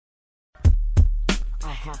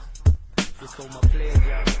Uh-huh. This for my players,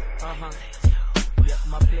 y'all. Uh-huh. Yep,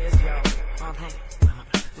 my players, y'all. Uh-huh.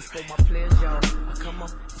 This for my players, y'all. Come on.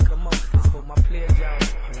 This for my players, y'all.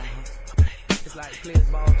 Uh-huh. It's like players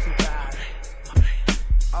ball 2000.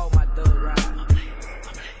 All my dub ride.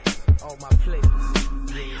 All my players.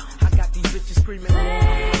 Yeah. I got these bitches screaming.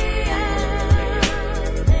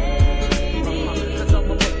 Cause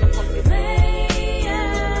I'm a motherfucking player.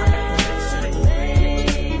 I got these bitches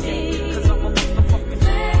screaming. Cause I'm a motherfucking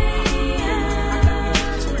player. I got these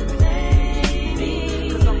bitches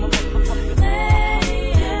screaming. Cause I'm a motherfucking player.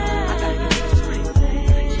 I got these bitches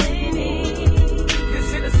screaming. This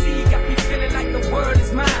Tennessee got me feeling like the world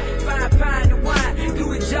is mine. Fine pine and wine. Do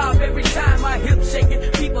a job every time. My hips shaking.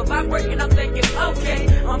 People vibrating. I'm thinking, okay,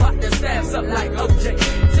 I'm about to stab something like OJ.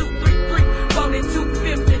 233, phone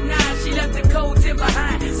 259. She left the code 10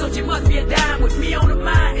 behind, so she must be a dime with me on the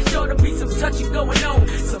mind. It's sure to be some touching going on,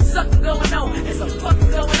 some sucking going on, and some fucking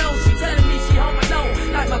going on. She telling me she home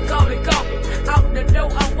alone, like my calling coffee. Out the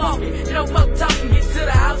door I'm walking, no more talking. Get to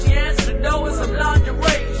the house, she answer the door with some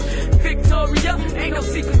lingerie. Victoria, ain't no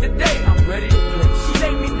secret today. I'm ready to play. She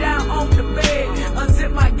laid me down on the bed,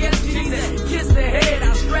 unzip my guest jeans and kiss the head.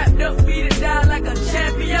 I'm strapped up, beat it down like a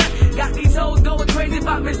champion. Got these hoes going crazy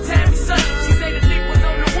about Miss Tammy's son. She say the dick was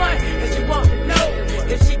on the one, and she want to know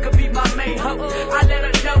if she could be my main hoe. I let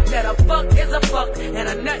her know that a fuck is a fuck and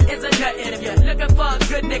a nut is a nut. And if you're looking for a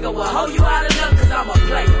good nigga, well, hoe you out of luck, cause I'm a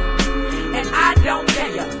player. And I don't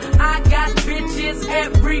care. I got bitches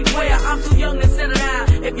everywhere. I'm too young to settle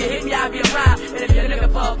down. If you hit me, I'll be around. And if you're looking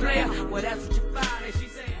for a player, well, that's what you find. And she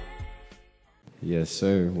said, yes,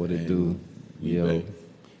 sir. What it do? Yo.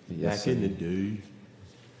 Yes, back in the day.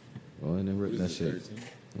 Oh, I never that shit.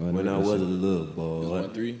 When I was a little boy.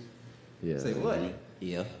 1-3? Yeah. Say what?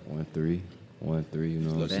 Yeah. 1-3. 1-3, you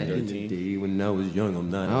know what I'm Back in saying? the day when I was young,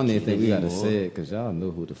 I'm not. I don't even think we gotta say it, because y'all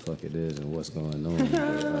know who the fuck it is and what's going on.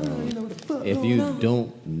 But, if you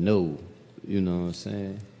don't know, you know what I'm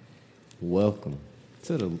saying? Welcome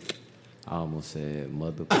to the, I almost said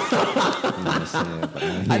mother. You know what I'm saying? But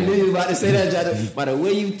I knew you were about to say that, Jada. By the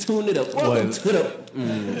way you tuned it up, welcome to the.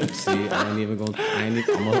 See, I ain't even gonna.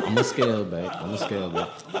 I'm a scale back.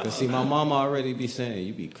 Cause see, my mama already be saying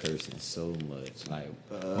you be cursing so much. Like,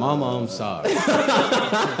 mama, I'm sorry.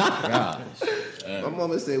 Gosh. My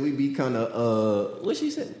mama said we be kind of what she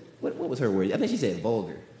said. What was her word? I think she said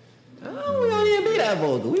vulgar. Oh, we don't even be that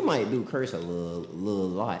vulgar. We might do curse a little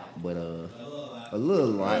lot, but I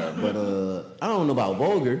don't know about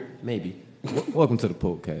vulgar. Maybe. Welcome to the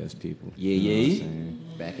podcast, people. Yeah, you know yeah.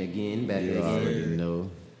 Back again. You already know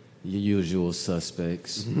your usual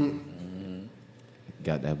suspects.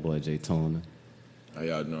 Got that boy Jay Tona. How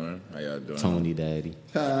y'all doing? Tony Daddy. Big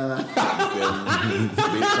Tony.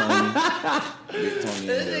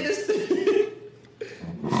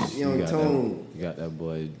 Young Tone. You got that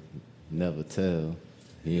boy Never Tell.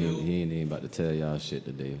 He ain't even about to tell y'all shit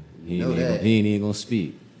today. He ain't even gonna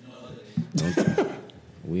speak.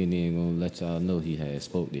 We ain't even gonna let y'all know he had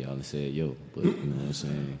spoke to y'all and said, yo, but you know what I'm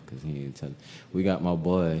saying? Because he ain't telling. We got my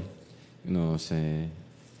boy, you know what I'm saying,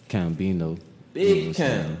 Cambino. Big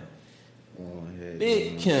Cam.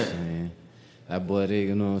 Big Cam. That boy, they,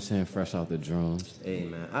 you know what I'm saying, fresh off the drums. Hey,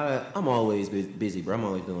 man, I'm always busy, bro. I'm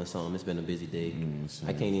always doing something. It's been a busy day.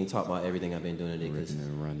 I can't even talk about everything I've been doing today because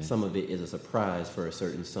some of it is a surprise for a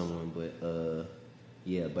certain someone. But,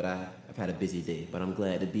 yeah, but I've had a busy day. But I'm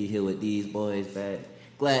glad to be here with these boys,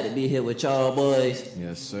 glad to be here with y'all boys.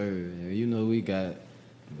 Yes, sir. You know, we got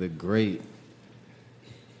the great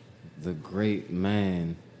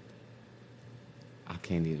man. I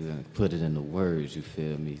can't even put it in the words, you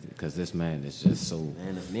feel me? Because this man is just so...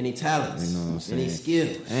 Man of many talents, you know what I'm saying? many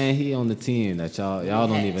skills. And he on the team that y'all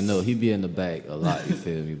don't even know. He be in the back a lot, you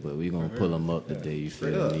feel me? But we going to pull him up today, you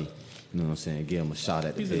feel me? You know what I'm saying? Give him a shot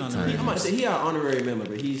at the big time. I'm about to say, he our honorary member,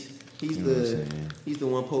 but he's the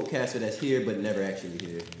one podcaster that's here but never actually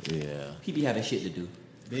here. Yeah. He be having shit to do.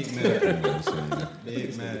 Big Mac. You know what I'm saying?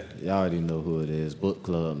 Big Mac. Y'all already know who it is. Book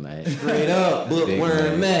Club Mac. Straight up.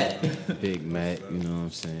 Bookworm Mac. Big Mac, you know what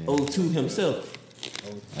I'm saying? O2 himself.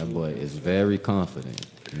 That boy is very confident.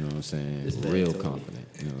 You know what I'm saying? Real confident.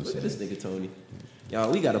 You know what I'm saying? Look at this nigga, Tony. Y'all,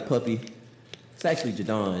 we got a puppy. It's actually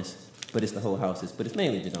Jadon's, but it's the whole house. But it's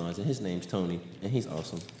mainly Jadon's, and his name's Tony, and he's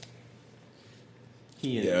awesome.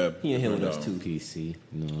 He in here with us too. PC, you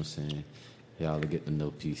know what I'm saying? Y'all will get to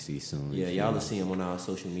know PC soon. Yeah, y'all will see him on our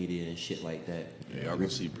social media and shit like that. Yeah, y'all gonna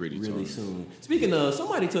see pretty really soon. Speaking of,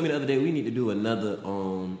 somebody told me the other day we need to do another.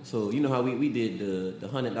 So you know how we did the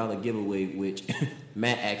 $100 giveaway, which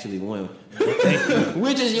Matt actually won.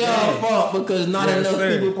 Which is y'all fault because not enough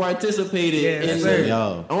people participated. Yes, in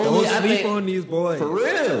Y'all. Only Don't I sleep think, on these boys. for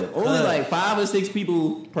real. Only like 5 or 6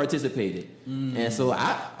 people participated. And so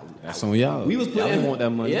That's on y'all. we was Y'all putting want that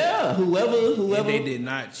money. Yeah, whoever. And they did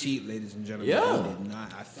not cheat, ladies and gentlemen. Yeah. They did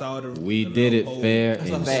not. I saw the. We the did it little fair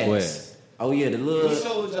poll. and Facts. square. Oh yeah, the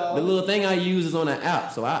showed y'all. little thing I use is on an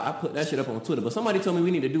app, so I put that shit up on Twitter. But somebody told me we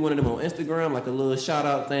need to do one of them on Instagram, like a little shout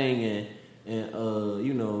out thing, and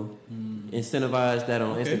you know, incentivize that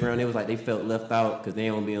on Instagram. They was like they felt left out because they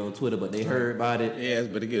don't be on Twitter, but they heard about it. Yeah, it's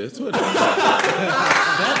better get us Twitter.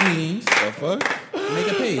 That means The fuck? make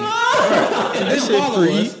a page. And that shit follow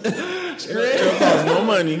free. us. It don't cost no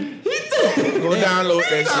money. Go download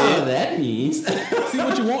that All shit. that means See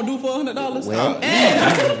what you won't do for $100. well,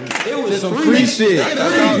 it was Some free. free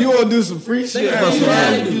shit. You want to do some free shit? You That's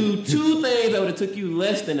had right. to do 2 things that would have took you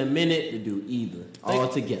less than a minute to do either all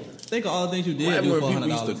together. Think of all the things you Why did do more for people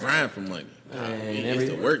used to $100. grind for money? Man, They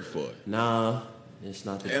used to work for it. Nah, it's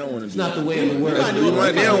not the. They don't wanna It's do not that. the way of the world.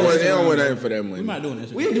 They don't want nothing for that money. We might do an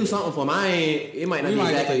Instagram. We'll do something for mine. It might not We be might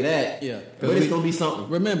exactly take- that. yeah. But it's gonna be something.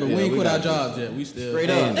 Remember, we Yeah, ain't we quit our got jobs yet. We still. Straight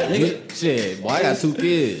Damn, up. nigga, shit, boy, I got 2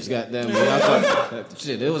 kids. Goddamn, boy. I thought,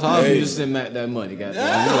 shit, it was hard for you to send Matt that money.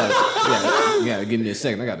 Goddamn, you gotta give me a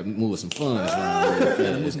second. I gotta move some funds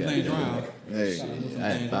around. Move some things around. Hey, I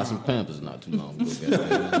had to buy some Pampers not too long ago.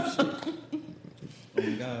 Goddamn, shit. Oh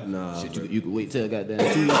my God. Nah, Shit, you could wait till goddamn 2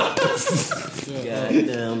 years.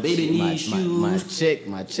 goddamn, baby needs shoes.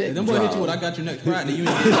 My check. If them boy hit dropped. you with I got you next Friday, you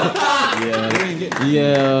ain't getting it.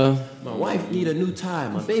 Yeah. My wife need a new tie.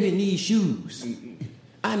 My baby needs shoes.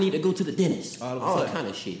 I need to go to the dentist. All of a All that sudden. kind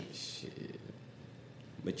of shit.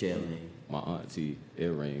 But yeah, man. My auntie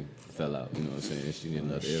earring fell out. You know what I'm saying? She need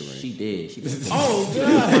another earring. She did. She better Oh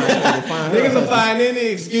God. Niggas will find any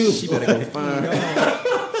excuse. She better go find her.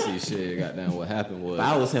 See, shit, goddamn, what happened was. If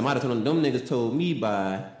I was him, I'd have told them niggas told me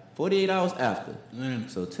by 48 hours after. Man.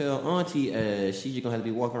 So tell auntie she just gonna have to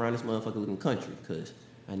be walking around this motherfucker looking country, cause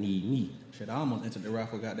I need me. Shit, I almost entered the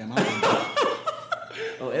raffle. Goddamn.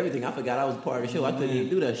 Oh, everything. I forgot I was a part of the show. I couldn't even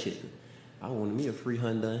do that shit. I wanted me a free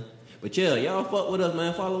Hyundai. But yeah, y'all fuck with us,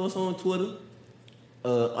 man. Follow us on Twitter.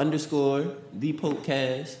 _ the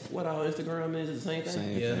Popecast. What our Instagram is? It's the same thing?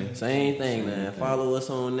 Same Yeah. thing. Same thing, man. thing. Follow us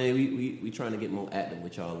on there. We trying to get more active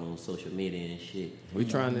with y'all on social media and shit. We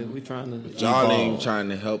trying to. y'all ain't evolve. trying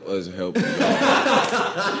to help us help you.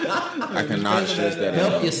 I cannot stress that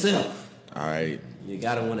Help enough. yourself. All right. You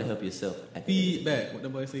gotta want to help yourself. Feedback. What the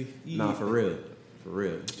boy say? Nah, for real. For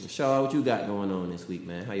real. Shaw, what you got going on this week,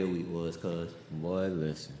 man? How your week was, cuz? Boy,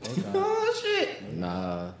 listen. Oh, shit.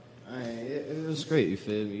 Nah. It was great, you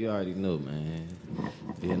feel me? You already know, man.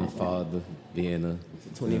 Being a father, being a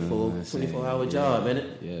 24-hour job, innit?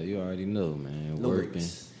 Yeah, you already know, man. No Working.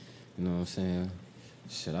 breaks. You know what I'm saying?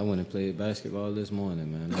 Shit, I went and played basketball this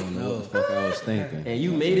morning, man. I don't know what the fuck I was thinking. And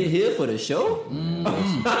you made it here for the show?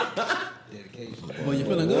 Dedication. Boy, you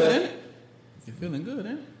feeling good, ain't it? You feeling good,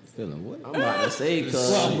 ain't it? Feeling what? I'm about to say, cuz.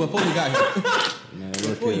 Well, before we got here. Man,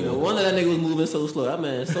 look Boy, here. no wonder that nigga was moving so slow. That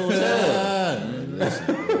man so sad.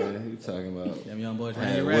 Listen, man, you talking about? Them young boys I trying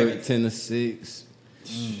to had get work ragged. 10 to 6.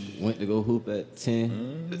 Went to go hoop at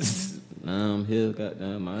 10. Now I'm here,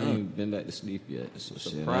 goddamn. I ain't been back to sleep yet. So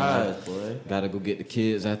shit, Surprise, boy. Gotta go get the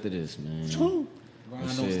kids after this, man. Grind don't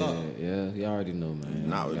Shit, stop. yeah, you already know, man.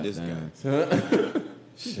 Not with this Goddamn.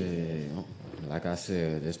 Shit, like I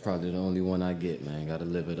said, it's probably the only one I get, man. Gotta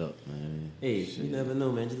live it up, man. Hey, you never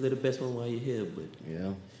know, man. Just live the best one while you're here, but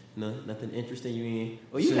Yeah. nothing interesting you ain't.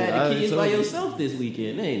 Oh, you Shit, had I the already kids by told you. yourself this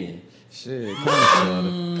weekend, ain't you? Shit,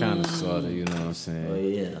 kind of sorta, you know what I'm saying? Oh,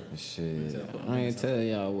 yeah. Shit, I ain't tell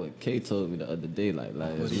y'all what K told me the other day, like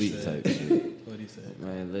last What he week said. type shit. What he said.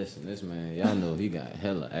 Man, listen, this man, y'all know he got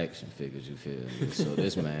hella action figures, you feel me? So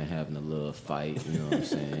this man having a little fight, you know what I'm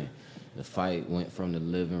saying? The fight went from the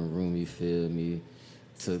living room, you feel me,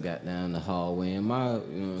 to got down the hallway in my, you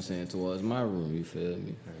know what I'm saying, towards my room, you feel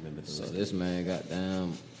me? I remember So this man got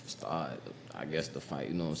down, started, I guess the fight,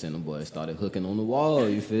 you know what I'm saying, the boy started hooking on the wall,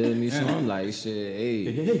 you feel me? So I'm like, shit, hey,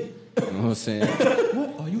 you know what I'm saying?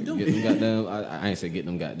 What are you Get doing? them goddamn, I ain't say get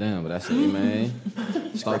them goddamn, but I said, hey, man,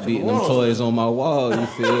 stop beating them toys on my wall, you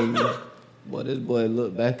feel me? Boy, this boy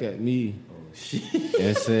looked back at me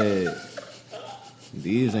and said,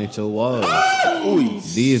 these ain't your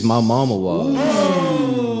walls. These my mama walls.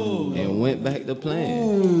 And went back to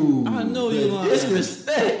playing. I know you lying.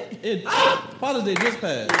 Disrespect. Father's Day just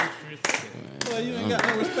passed. Boy, you ain't got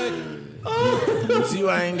no respect. You see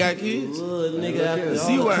why I ain't got kids? Little nigga after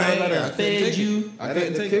See all the what I time ain't I done got. fed you. I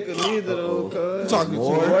didn't take it neither though, cuz. Talking to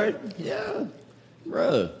you, right? Yeah.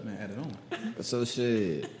 Bruh. Man, add it on. So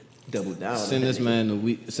shit. Double down. Send this man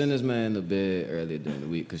to bed early during the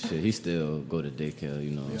week, cause shit, he still go to daycare.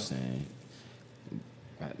 You know what I'm saying?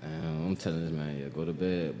 Goddamn, I'm telling this man, yeah, go to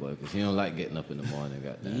bed, boy, cause he don't like getting up in the morning.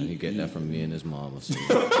 Goddamn, he get that from me and his mama. So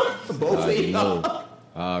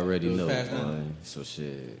I already know, boy. So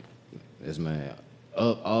shit, this man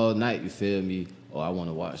up all night. You feel me? Or I want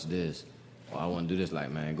to watch this, or I want to do this.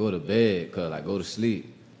 Like, man, go to bed, cause like go to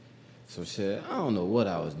sleep. So shit, I don't know what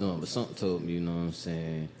I was doing, but something told me, you know what I'm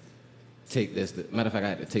saying. Take this. Matter of fact, I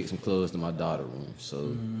had to take some clothes to my daughter's room. So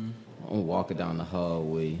I'm walking down the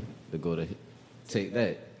hallway to go to take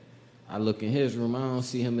that. I look in his room. I don't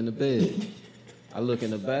see him in the bed. I look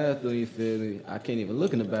in the bathroom. You feel me? I can't even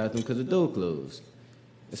look in the bathroom because the door closed.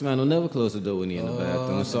 This man don't never close the door when he in the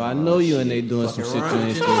bathroom. So I know you in there doing some shit you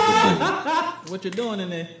ain't supposed to do. What you doing in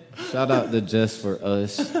there? Shout out to Just For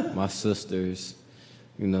Us, my sisters.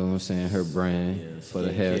 You know what I'm saying? Her brand for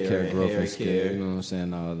the hair care, growth and skin. You know what I'm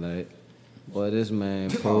saying? All that. Boy, this man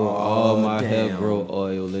poured all my hair growth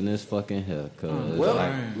oil in his fucking hair.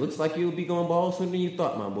 Well, looks like you'll be going bald sooner than you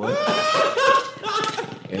thought, my boy.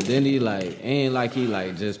 And then he ain't like he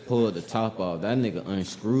just pulled the top off. That nigga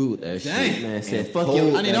unscrewed that shit. Man said, fuck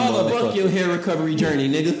your hair recovery journey,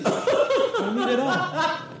 nigga. Don't need it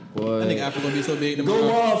all. Boy, That nigga after gonna be so big tomorrow.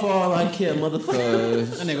 Go off for all I care, motherfucker.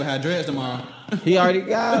 That nigga gonna have dreads tomorrow. he already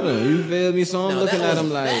got him. You feel me? So I'm looking at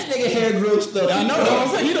him like, that nigga hair growth stuff. I know what I'm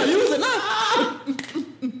saying. You don't use it now.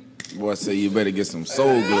 Boy, say you better get some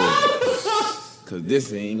soul glow. Cause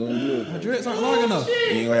this ain't gonna do My it. dreads aren't long enough. You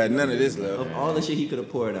ain't gonna have none of this left. Of all the shit he could have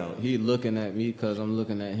poured out. he looking at me because I'm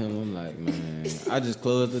looking at him. I'm like, man, I just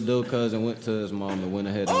closed the door cuz and went to his mom and went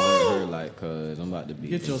ahead and let her like, cuz I'm about to beat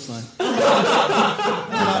Get him. your son. I'm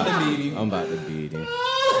I'm about to beat him.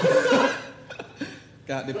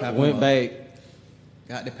 Got the pappy. Went back.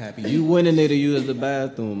 Got the pappy. You went in there to use the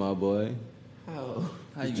bathroom, my boy. How?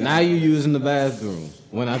 How you Now you using the bathroom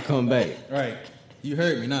when I come back. Right. You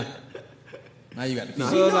heard me, nah. Now you got the Nah,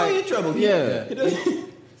 pappy. he know he in trouble. Yeah.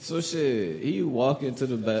 So shit, he walking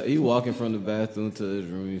from the bathroom to his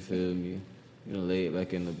room, you feel me? You know, laid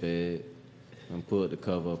back in the bed and put the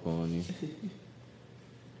cover up on him.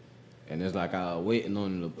 And it's like I was waiting on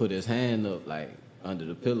him to put his hand up like under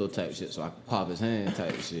the pillow type shit so I could pop his hand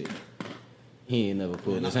type shit. He ain't never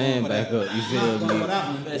put his hand back up, you feel me?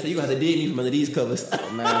 Man, so you got to dig me from under these covers.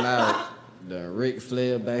 Man, I done Ric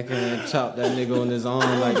Flair back and chopped that nigga on his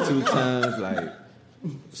arm like 2 times. Like,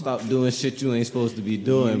 stop doing shit you ain't supposed to be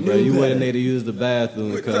doing, bro. You went in there to use the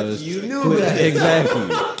bathroom because You knew that.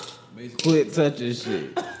 Exactly. Quit touching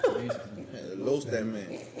shit. Roast that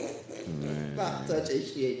man. Stop touching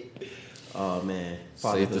shit. Oh, man.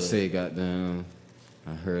 Safe to say, goddamn,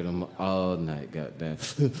 I heard him all night, goddamn.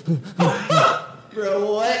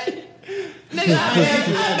 Bro, what? Nigga,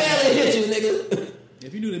 I barely hit you, nigga.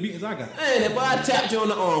 If you knew the beatings I got. Man, if I tapped you on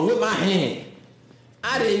the arm with my hand,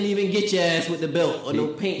 I didn't even get your ass with the belt or no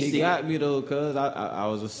paint He stick. got me though, cuz I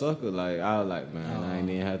was a sucker. Like, I was like, man, I ain't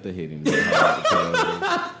even have to hit him that hard, cuz.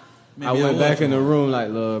 I went back in the room like,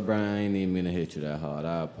 Lord, Brian, I ain't even mean to hit you that hard.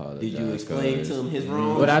 I apologize. Did you explain cuz. to him his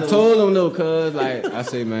wrong? But I told him though, cuz, like, I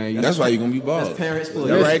say, man, you That's why you gonna be bald. That's parents for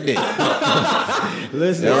That you. right there.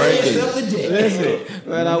 listen, That right Yourself there. a dick. listen.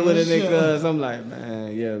 When I went in there, cuz, I'm like,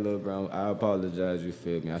 man, yeah, little bro, I apologize, you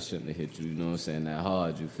feel me? I shouldn't have hit you, you know what I'm saying, that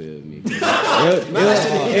hard, you feel me?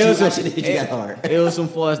 I should've hit you that hard. It was some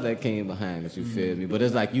force that came behind us, you feel me? But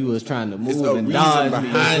it's like you was trying to move a and reason dodge me, you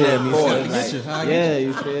behind feel that me? force. So I it's get like, you. I get yeah,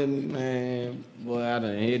 you feel me, man? Boy, I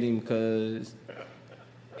done hit him cuz.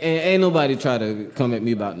 And ain't nobody try to come at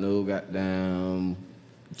me about no goddamn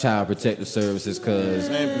child protective services cuz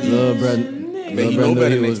little brother knew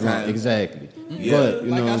better he was next wrong. time. Exactly. Yeah. But, you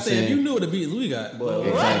Like know what I I'm said, saying? if you knew the beatings we got. Exactly. You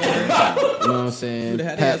know what I'm saying? Would've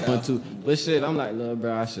had Pat his one out. too. But shit, I'm like, look,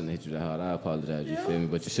 bro, I shouldn't hit you that hard. I apologize, you feel me?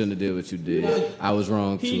 But you shouldn't have did what you did. I was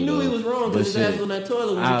wrong too. He knew he though. was wrong But because his ass shit, was on that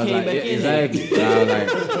toilet when I you was came like, back yeah, in there. exactly.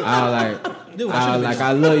 I was like,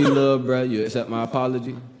 I love you, little bro. You accept my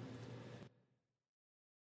apology?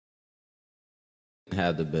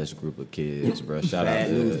 Have the best group of kids, bro. Shout out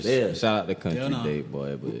to Country Hell no. Day,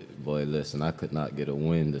 boy. But boy, listen, I could not get a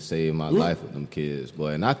win to save my life with them kids,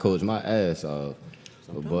 boy. And I coached my ass off.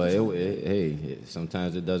 But boy,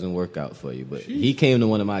 sometimes it doesn't work out for you. But he came to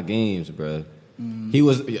one of my games, bro.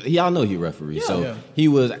 Y'all know he referee, so he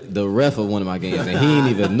was the ref of one of my games, and he didn't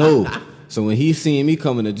even know. So when he seen me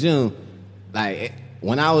coming to gym, like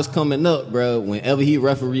when I was coming up, bro, whenever he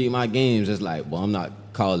refereed my games, it's like, well, I'm not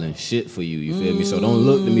calling shit for you, you feel me? So don't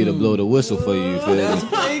look to me to blow the whistle for you, you feel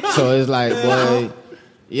me? So it's like, boy,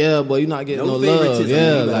 yeah, boy, you not getting no love, favoritism,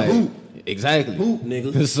 yeah, nigga. like Hoop. exactly, Hoop,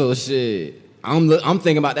 nigga. So shit, I'm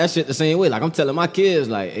thinking about that shit the same way. Like I'm telling my kids,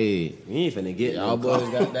 like, hey, You ain't finna get y'all no boys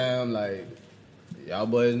car. goddamn like, y'all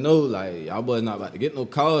boys know, like, y'all boys not about to get no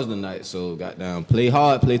cars tonight. So goddamn, play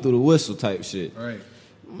hard, play through the whistle type shit. Right.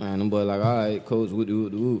 Man, them boys like, all right, coach,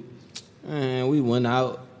 whoop. Man, we went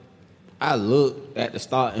out. I looked at the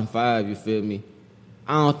starting five, you feel me?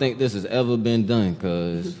 I don't think this has ever been done,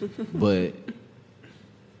 but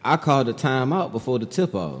I called a timeout before the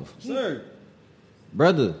tip-off. Sir.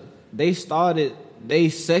 Brother, they started they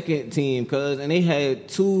second team, and they had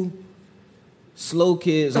 2 slow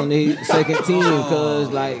kids on their second team,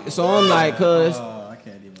 like, so I'm like, I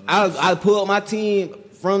can't even. I pulled my team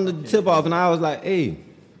from the tip-off, and I was like, hey,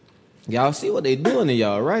 y'all see what they doing to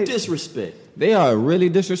y'all, right? Disrespect. They are really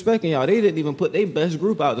disrespecting y'all. They didn't even put their best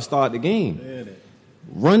group out to start the game.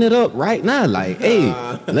 Run it up right now. Like, hey,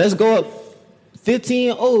 let's go up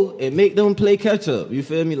 15-0 and make them play catch up. You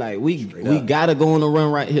feel me? Like, we gotta go on a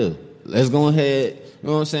run right here. Let's go ahead. You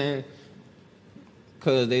know what I'm saying?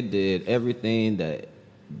 Because they did everything that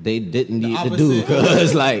they didn't need to do.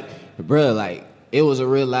 Because, like, bruh, like, it was a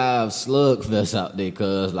real live slugfest out there.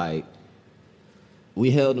 Because, like,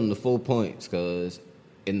 we held them to 4 points. Because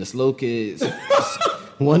in the slow kids,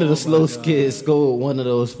 one of the slow kids scored one of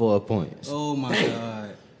those 4 points. Oh my God.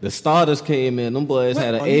 The starters came in. Them boys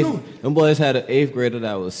had an eighth grader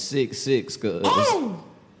that was 6'6". Oh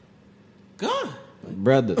God.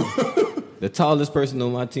 Brother, the tallest person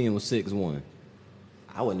on my team was 6'1".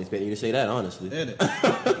 I wasn't expecting you to say that, honestly.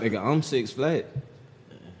 Nigga, I'm 6 flat.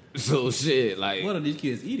 So shit, like, What are these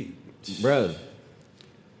kids eating? bruh,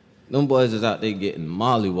 them boys is out there getting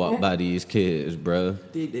mollywhopped by these kids, bruh.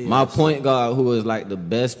 My point guard, who was like the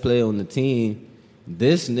best player on the team,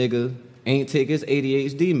 this nigga ain't take his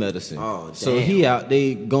ADHD medicine. Oh, damn. So he out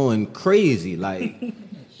there going crazy. Like,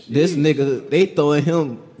 this nigga, they throwing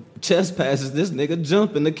him chest passes. This nigga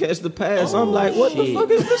jumping to catch the pass. I'm like, what the fuck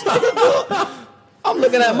is this nigga doing? I'm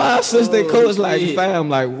looking at my assistant coach like, fam,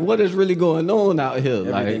 like, what is really going on out here?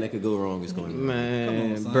 Everything Like, that could go wrong is going wrong.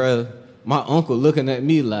 man, Come on, bruh, my uncle looking at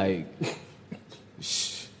me like,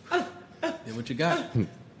 shh. Then what you got?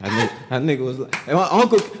 That nigga was like, and my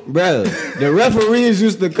uncle, bruh, the referees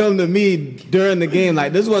used to come to me during the game.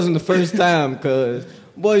 Like, this wasn't the first time, because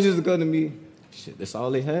boys used to come to me, shit, that's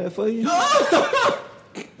all they had for you?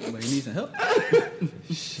 Somebody need some help?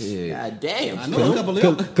 Shit. God damn. I know a couple of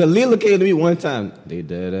y'all. Kalila came to me one time. They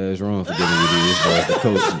dead ass wrong for giving you these boys the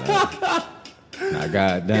coach. Nah,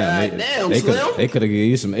 goddamn. They could have given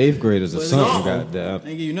you some 8th graders or something, goddamn. Ain't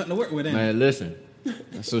give you nothing to work with, Man, listen.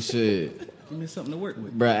 So shit. Give me something to work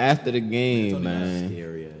with. Bruh, after the game, man,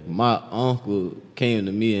 Scary, my uncle came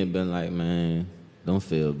to me and been like, man, don't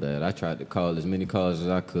feel bad. I tried to call as many calls as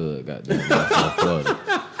I could, goddamn.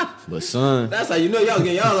 But son, That's how you know y'all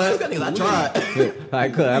get y'all ass. Niggas, I tried.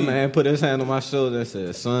 like, that man put his hand on my shoulder and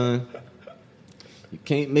said, son, you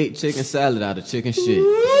can't make chicken salad out of chicken shit.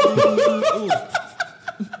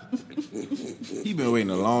 He been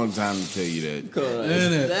waiting a long time to tell you that.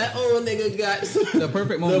 That old nigga got The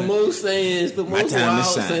perfect the moment. most sayings, the most time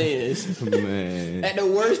wild to shine. sayings. Man. At the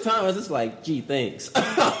worst times, it's like, gee, thanks.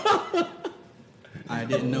 I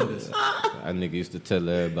didn't notice. That nigga used to tell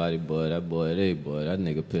everybody, boy, that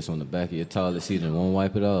nigga piss on the back of your toilet seat and won't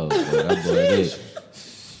wipe it off. Boy, that boy, they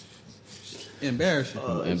Embarrassing.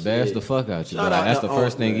 embarrass the fuck out you, boy. Shout out That's to the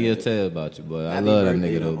first Unc, thing man. he'll tell about you, boy. I Happy love that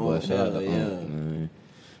birthday nigga to though, boy. Unc, Shout out to hell yeah. Unc, man.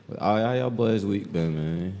 But all y'all boys week been,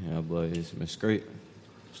 man. Y'all boys been straight.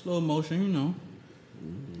 Slow motion, you know.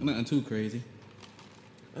 Nothing too crazy.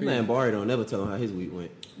 That man Barry don't never tell him how his week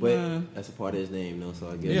went. But Man. that's a part of his name, though, so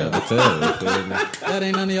I guess. Yeah. I tell you, feel me? That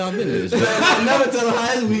ain't none of y'all business. I never tell him how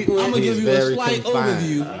his week went. I'm gonna give He's you a very slight confined,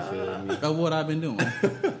 overview of what I've been doing.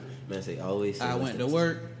 Man say always. I went to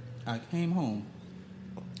work. I came home.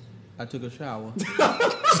 I took a shower.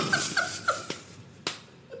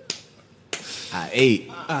 I ate.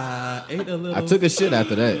 I ate a little. I took a shit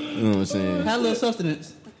after that. You know what I'm saying? Had a little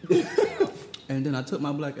sustenance. And then I took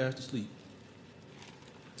my black ass to sleep.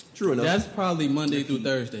 True enough. That's probably Monday through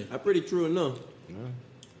Thursday. That's pretty true enough.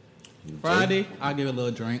 Friday, I give it a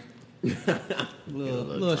little drink.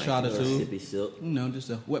 little shot or two. Sippy sip. You know, just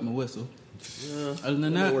to wet my whistle. Yeah. Other than I've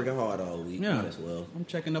been that, working hard all week. yeah, Might as well. I'm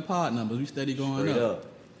checking the pod numbers. We steady going Straight up. up.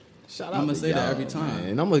 Shout I'ma to say that y'all, every time. man.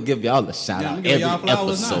 And I'm gonna give y'all a shout Yeah, out I'ma give every y'all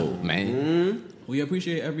flowers now. episode, man. We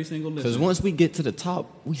appreciate every single Because listener. once we get to the top,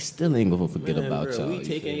 we still ain't gonna forget Man, about bro, y'all. we you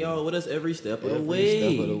taking feel me? y'all with us every step of the Every way.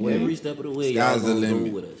 step of the way. Every step of the way. Sky's y'all the gonna go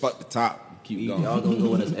limit. with us. Fuck the top. Keep going. Y'all gonna go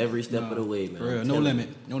with us every step of the way, man. For real, I'm no telling limit.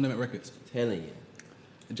 No limit records. you. Telling you.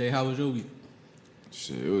 Jay, how was your week?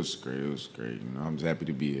 Shit, it was great. It was great. You know, I'm just happy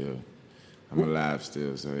to be here. I'm alive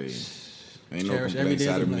still, so hey. Ain't no Cherish every complaints day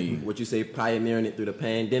out of of life. me. What you say, pioneering it through the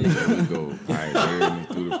pandemic? There we go. Pioneering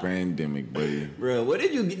through the pandemic, buddy. Bro, what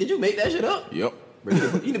did you make that shit up? Yep. Bro, you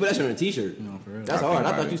need to put that shit on a t-shirt. No, for real. That's I hard. think I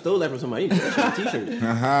about thought it. you stole that from somebody. You need to put that shit on a t-shirt.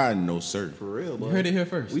 Haha, no sir. For real, boy. You heard it here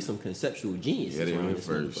first. We some conceptual geniuses. Yeah, they around heard this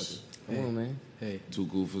first. Come on, man. Hey, Too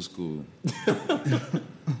cool for school. motherfucker.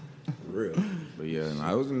 For real. But yeah,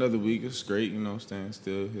 no, it was another week. It's great, you know, staying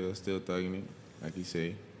still here, still thugging it, like he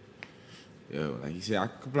say. Yeah, like he said, I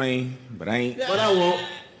could complain, but I ain't. But I won't.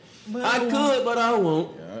 I could, but I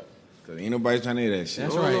won't. Yeah, cause ain't nobody trying to hear that shit.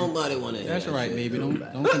 That's Don't right. nobody want to hear that's that right, shit. baby.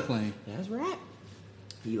 Don't complain. That's right.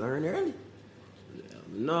 He learned early.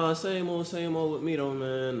 Nah, same old with me though,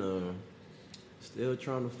 man. Still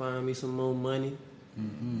trying to find me some more money.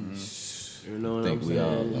 You know what Think I'm we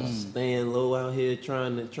all saying? are. Staying low out here,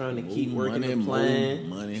 trying to keep working the more plan.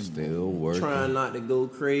 money, Still working. Trying not to go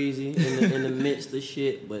crazy in the midst of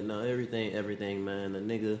shit, but no, everything, man. A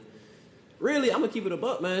nigga, really, I'm gonna keep it a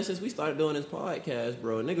buck, man. Since we started doing this podcast,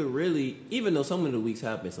 bro, nigga, really, even though some of the weeks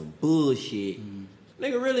have been some bullshit,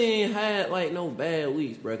 nigga really ain't had like no bad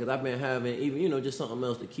weeks, bro. Cause I've been having even just something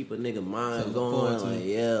else to keep a nigga mind Something to going, look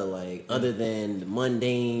forward like like other than the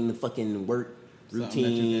mundane fucking work Something that you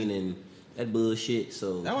routine can- and that bullshit.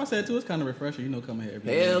 So That's why I said too. It's kind of refreshing, coming here every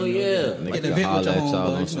day. Hell yeah. Nigga Like the can event holler with at your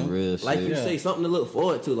y'all on homeboys, some you know? real like shit. you Yeah. say, something to look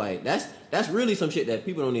forward to. Like that's really some shit that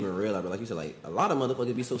people don't even realize. But like you said, like a lot of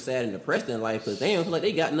motherfuckers be so sad and depressed in life because they don't feel like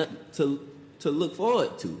they got nothing to look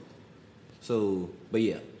forward to. So, but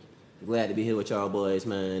yeah, glad to be here with y'all boys,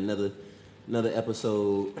 man. Another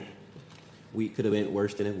episode. Week could have been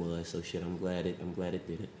worse than it was. So shit, I'm glad it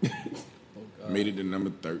did it. Made it to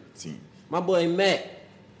number 13. My boy Matt,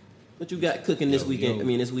 what you got cooking this Yo, weekend? yo. I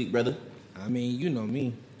mean this week, brother. I mean, you know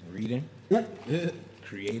me, reading,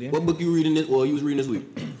 creating. What book you reading this? Or you was reading this week?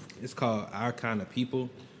 It's called Our Kind of People.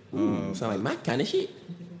 Sound like my kind of shit.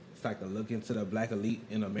 It's like a look into the black elite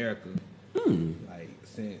in America. Like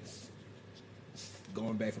since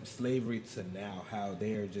going back from slavery to now, how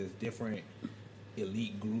they're just different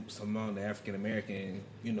elite groups among the African American,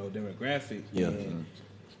 demographic. Yeah. And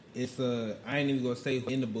it's I ain't even gonna say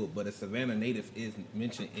in the book, but a Savannah native is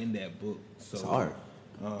mentioned in that book. So It's hard.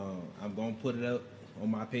 I'm gonna put it up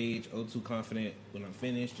on my page, O2 Confident, when I'm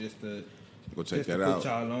finished, just to Go check just that to out. put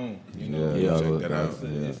y'all on. Yeah, check yeah, that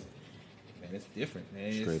out. It's different,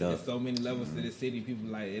 man. Straight There's up. so many levels to the city. People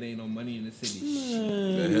like it ain't no money in the city.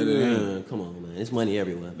 The hell it ain't. Man, come on, man. It's money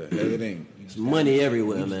everywhere. The hell it ain't. It's money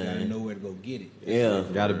everywhere, You just gotta man. know where to go get it. Yeah.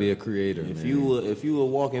 Gotta be a creator, If man. you a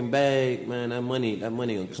walking bag, man, that money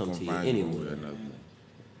gonna It's come gonna to you find you anyway. or another.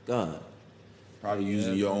 God. Probably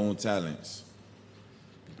using your own talents.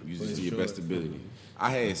 Use it to your best ability.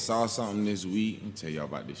 I saw something this week. Let me tell y'all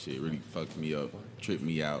about this shit. It really fucked me up, tripped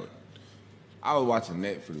me out. I was watching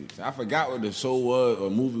Netflix. I forgot what the show was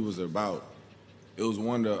or movie was about. It was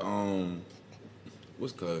one of the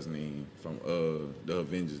what's cuz name from the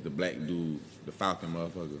Avengers, the black dude, the Falcon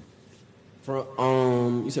motherfucker.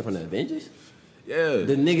 From you said from the Avengers? Yeah.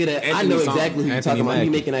 The nigga that I Anthony know something. exactly who you're Anthony talking about. He Mackie.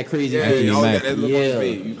 making that crazy Yeah, face. all Mackie. that look on his Yeah.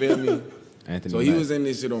 face. You feel me? Anthony So he Mackie. was in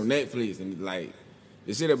this shit on Netflix, and like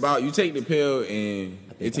the shit about you take the pill and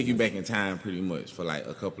it take you back in time pretty much for like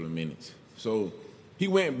a couple of minutes. So he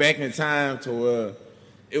went back in time to where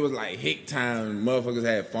it was like hick time. Motherfuckers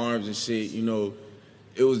had farms and shit.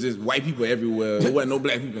 It was just white people everywhere. There wasn't no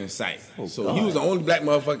black people in sight. So he was the only black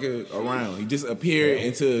motherfucker around. He just appeared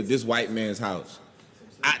into this white man's house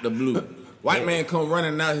out the blue. White man come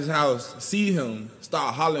running out his house, see him,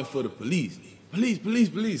 start hollering for the police. Police, police,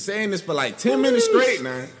 police. Saying this for like 10 minutes straight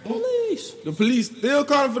now. Police. The police still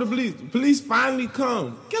calling for the police. The police finally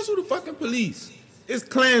come. Guess who the fucking police? It's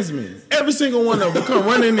Klansmen. Every single one of them come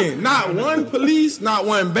running in. Not one police, not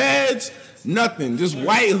one badge, nothing. Just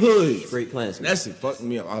white hoods. Straight Klansmen. That shit fucked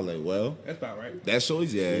me up. I was like, well, That's about right. that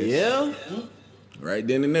shows your ass. Yeah. Right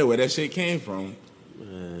then and there, where that shit came from.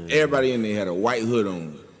 Everybody in there had a white hood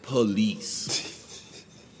on. Police.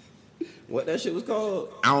 What that shit was called?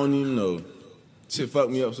 I don't even know. Shit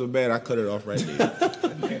fucked me up so bad I cut it off right there.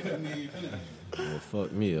 Well,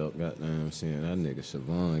 fuck me up, goddamn, seeing that nigga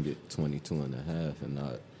Siobhan get 22 and a half and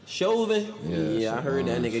not. Chauvin? Yeah, I heard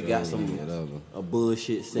that Siobhan, nigga got Chauvin, some whatever. a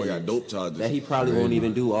bullshit Boy sentence got dope charges. that he probably won't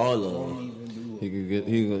even do all of them. He could get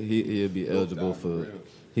he'll be eligible for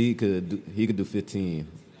he could do 15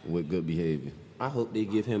 with good behavior. I hope they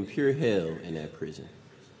give him pure hell in that prison.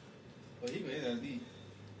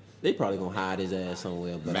 They probably gonna hide his ass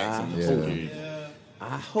somewhere, but Maximum Yeah. security.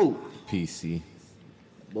 I hope, PC.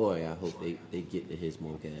 boy, I hope they get to his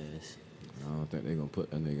monk ass. I don't think they're gonna put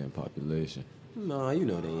that nigga in population. No, you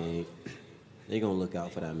know they ain't. They gonna look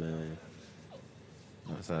out for that man.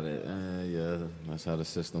 That's how that's how the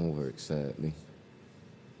system works, sadly.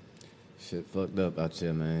 Shit fucked up out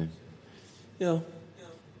here, man. Yeah.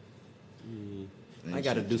 I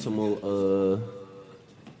gotta do some more.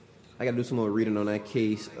 I gotta do some more reading on that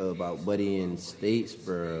case about Buddy in States,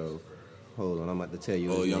 bro. Hold on, I'm about to tell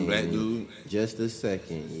you. Oh, his young name. black dude. Just a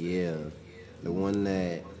second, yeah. The one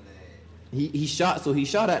that he shot. So he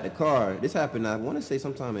shot at the car. This happened, I want to say,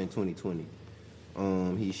 sometime in 2020.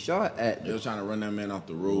 He shot at They was trying to run that man off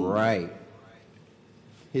the road. right.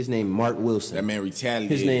 His name Mark Wilson. That man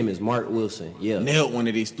retaliated. His name is Mark Wilson. Yeah. Nailed one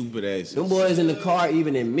of these stupid asses. Them boys in the car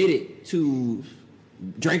even admitted to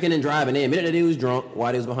drinking and driving. They admitted that they was drunk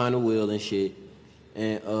while they was behind the wheel and shit.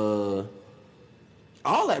 And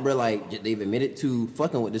all that, bro, like, they've admitted to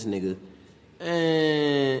fucking with this nigga.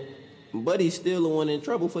 And Buddy's still the one in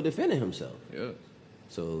trouble for defending himself. Yeah.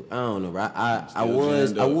 So I don't know, bro. I Still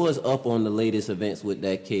jammed up. was up on the latest events with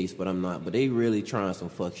that case, but I'm not. But they really trying some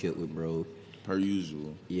fuck shit with bro. Per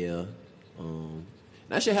usual. Yeah.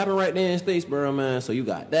 That shit happened right there in Statesboro, man. So you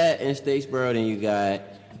got that in Statesboro, then you got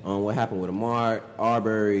what happened with Amar,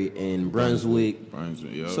 Arbery, and Brunswick.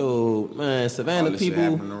 Brunswick, yeah. So, man, All Savannah this shit people,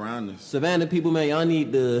 happening around us. Savannah people, man, y'all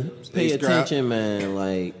need to pay Stay attention, man.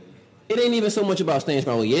 Like, it ain't even so much about staying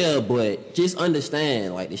strong. Yeah, but just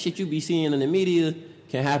understand, like, the shit you be seeing in the media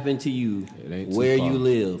can happen to you It ain't too where far. you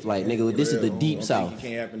live. Like, nigga, this is the deep Don't south. think it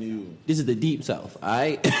can't happen to you. This is the deep south, all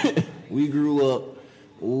right? We grew up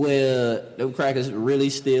where them crackers really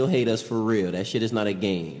still hate us for real. That shit is not a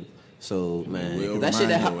game. So, man, Will 'cause that shit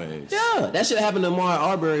that remind happened. your ass. Yeah, that shit that happened to Amar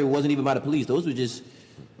Arbery wasn't even by the police. Those were just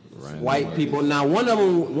Random white murders. people. Now, one of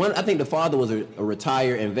them, I think the father was a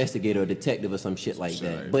retired investigator or detective or some shit like Shit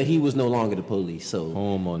that. like But he was no longer the police. So,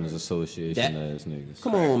 Homeowners Association That- ass niggas.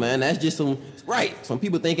 come on, man. That's just some Some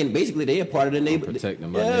people thinking basically they a part of the neighborhood.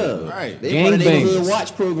 protecting my Yeah, neighborhood. Right. They part of the neighborhood Gangbangers.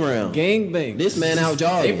 watch program. Gangbang. This man out They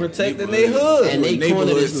jogging. protecting their hood. And they Neighborhood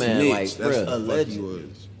corner this man snitch. like, That's bruh. what the fuck he was.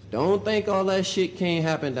 Don't think all that shit can't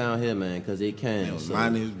happen down here, man, because it can. He was So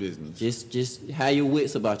minding his business. just have your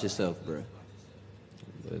wits about yourself, bro.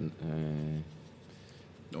 But,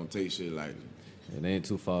 Don't take shit lightly. it ain't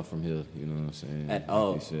too far from here, you know what I'm saying? At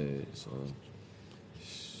all. Like you said, so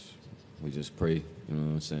we just pray, you know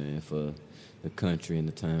what I'm saying, for the country and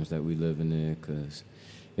the times that we living in, because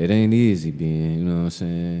it ain't easy being, you know what I'm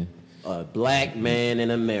saying? A black man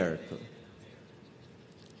in America.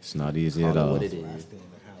 It's not easy I at don't know all. what it I is. stay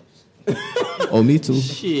in the house. Oh, me too.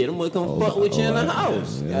 Shit, I'm gonna come Oh, fuck with you in the oh,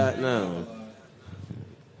 house. yeah. God, no.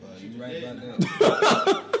 You right about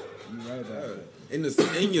that. You right about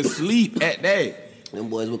that. In your sleep at that. Them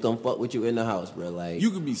boys will come fuck with you in the house, bro. Like, You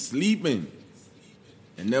could be sleeping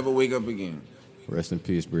and never wake up again. Rest in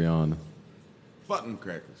peace, Brianna. Fucking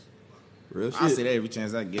crackers. real I say shit. that every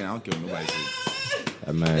chance I get. I don't care what nobody says.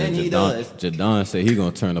 That man, And he does. Jadon said he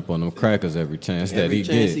gonna turn up on them crackers every chance that Every he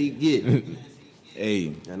chance get. he get.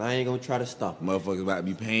 Hey, And I ain't gonna try to stop him. motherfuckers about to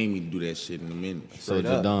be paying me to do that shit in a minute. So Straight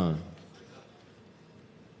up. Jadon,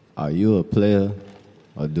 are you a player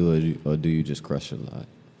or do you just crush a lot?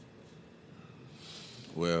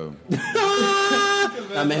 Well,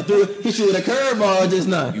 I mean, he threw a curveball just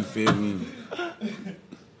now. you feel me?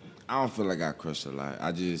 I don't feel like I crush a lot.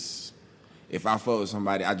 I just, if I fuck with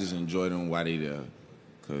somebody, I just enjoy them while they there.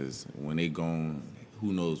 Cause when they gone,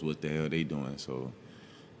 who knows what the hell they doing. So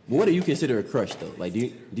What do you consider a crush though? Like, do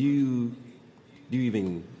you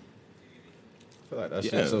even? I feel like that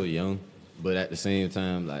Yeah. shit's so young, but at the same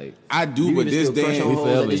time, like I Do do, you but even this still crush day, on we hoes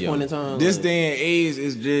forever at this young. point in time? this Like, day and age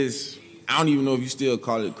is just. I don't even know if you still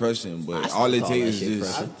call it crushing, but still all it call takes that is shit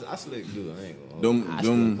just crushing. I slick do. I ain't gonna. them. I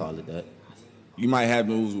still them call it that. you might have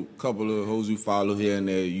those couple of hoes you follow here and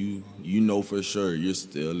there. You know for sure you're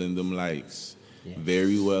still in them likes Yeah.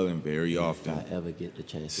 very well and very If often. I ever get the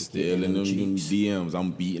chance to Still get in them cheeks. DMs,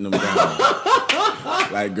 I'm beating them down.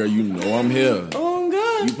 Like, girl, you know I'm here. Oh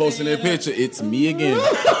God! You posting that picture, it's me again.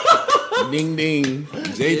 Ding ding,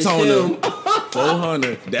 Jay It's Toner, him.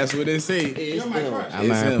 400. That's what they say. It's them. That It's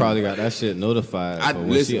man him. probably got that shit notified. I for when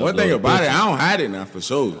listen. she One thing upload about it, pictures. I don't hide it now for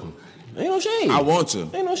sure. Ain't no shame. I want to.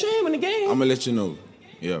 Ain't no shame in the game. I'm gonna let you know.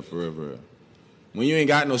 Yeah, for real, for real. When you ain't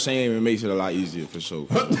got no shame, it makes it a lot easier for sure.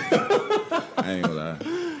 I ain't gonna lie.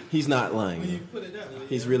 He's not lying.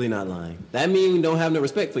 He's really not lying. That means you don't have no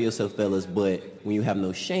respect for yourself, fellas. But when you have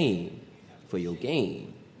no shame for your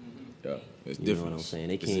game, Yeah, it's You know different. what I'm saying?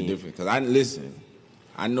 They It's can't- different because I listen.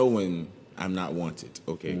 I know when I'm not wanted.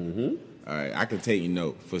 Okay. All right. I can take you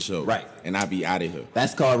note for sure. Mm-hmm. Right. And I be out of here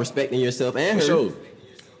that's called respecting yourself and for her. sure.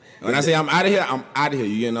 When I say I'm out of here, I'm out of here.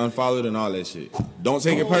 You getting unfollowed and all that shit. Don't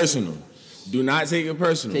take it personal. Do not take it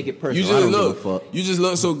personal. Take it personal. You I just don't look. give a fuck. You just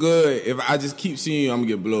look so good. If I just keep seeing you, I'm gonna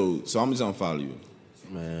get blowed. So I'm just unfollow you.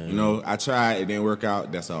 Man. You know, I tried, it didn't work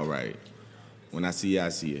out. That's all right. When I see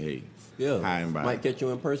it, hey. Yeah. Hi and bye. Might catch you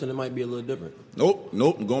in person. It might be a little different. Nope.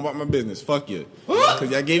 I'm going about my business. Fuck you.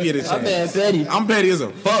 Because I gave you the chance. I'm bad petty. I'm petty as a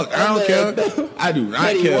fuck. I don't care. I do not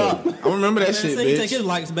Petty care. what? I remember that shit, Say he take his bitch.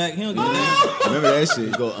 likes back. He don't give a damn. Remember that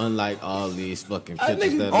shit. Go unlike all these fucking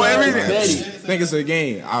pictures that Oh, are everything. Petty. Think it's a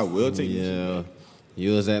game. I will take it. Yeah.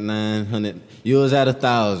 You was at 900. You was at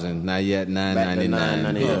 1,000. Now you at Back to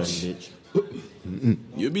 999. $9.99, bitch.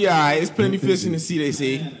 You'll be all right. It's plenty fish in the sea, they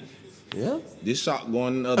say. Yeah. This shark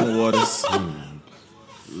going in other waters.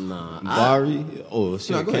 Nah. Bari, oh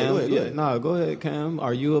shit, No, go ahead, Cam. go ahead, go Yeah, ahead. nah, go ahead, Cam.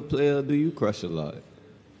 Are you a player? Do you crush a lot?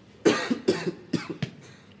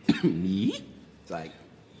 Me? Like,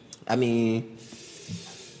 I mean,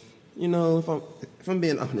 you know, if I'm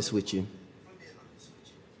being honest with you,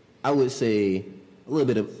 I would say a little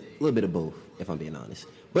bit of both. If I'm being honest,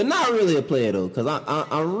 but not really a player though, because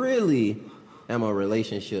I really am a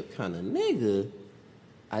relationship kind of nigga.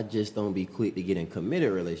 I just don't be quick to get in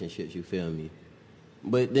committed relationships. You feel me?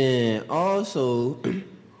 But then also,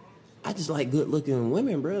 I just like good looking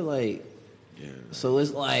women, bro. Like, so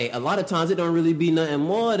it's like a lot of times it don't really be nothing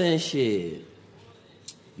more than shit.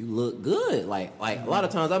 You look good. Like a lot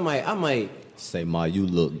of times I might Say, Ma, you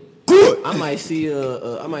look good. I might see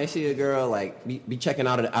a girl like be checking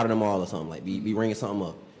out of the mall or something, like be ringing something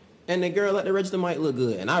up, and the girl at the register might look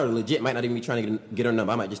good, and I legit might not even be trying to get her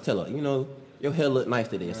number. I might just tell her, you know, your hair look nice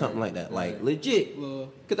today or something like that, like legit,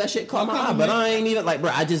 cause that shit caught my eye. But I ain't even like,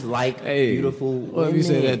 bro, I just like beautiful women. What if you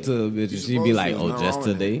say that to a bitch and she be like, oh, just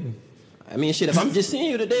today? I mean, shit, if I'm just seeing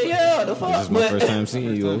you today, yeah, the fuck. This is my first time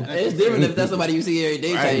seeing you. It's different if that's somebody you see every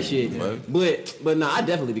day type Right. shit. But nah, I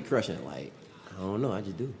definitely be crushing it. Like, I don't know, I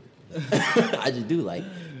just do. I just do. Like,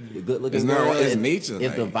 the good looking It's not- girl. it's if- nature,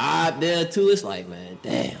 If the like- vibe there too, it's like, man,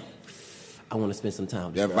 damn. I want to spend some time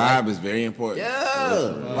with That this girl. vibe is very important.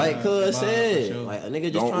 Yeah, like Cuz said, for sure. like a nigga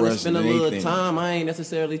just Don't trying to rush spend a anything. little time. I ain't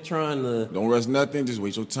necessarily trying to Don't rush nothing. Just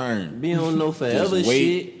wait your turn. be on no forever Just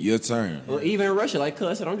wait shit. your turn. Or even rush it, like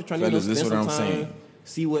Cuz said, I'm just trying to Fellas, spend this some what I'm time, saying.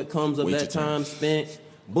 see what comes of Wait that your turn. time spent.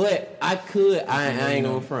 But I ain't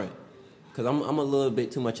gonna front, cause I'm a little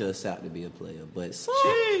bit too much of a sap to be a player. But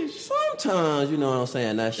sometimes, you know what I'm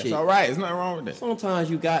saying, that It's shit. all right. It's nothing wrong with that. Sometimes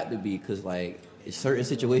you got to be, cause like certain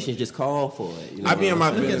situations just call for it. You know I be in my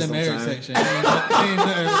Look at feelings the marriage sometimes. section. Ain't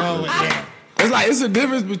nothing wrong with that. It's like it's a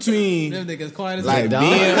difference between Them niggas quiet as like hell.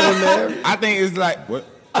 being. I think it's like what?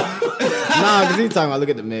 Nah, because he talking about look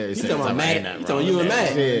at the marriage. You talking about mad? You talking you and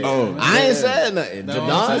mad? Yeah. Oh. I ain't said nothing. That's what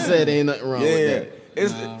Jadon I'm said ain't nothing wrong with Yeah, that.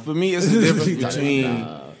 it's for me. It's a difference between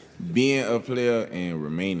being a player and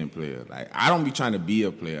remaining player. Like I don't be trying to be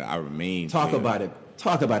a player. I remain. Talk player. about it.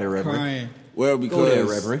 Talk about it, Reverend. Crying. Well, Go there,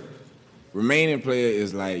 because Reverend. remaining player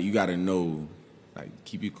is like you gotta know, like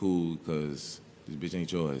keep it cool because this bitch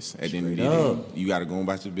ain't yours. At the end of the Straight day, you gotta go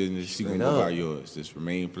about your business. She gonna Straight go up. about yours. Just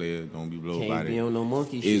remain player. Don't be blown about Can't be it. on no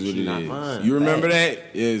monkey Is shit. what She it not is. mine. You remember Fact.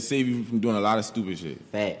 that? It save you from doing a lot of stupid shit.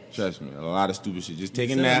 Fact. Trust me, a lot of stupid shit. Just take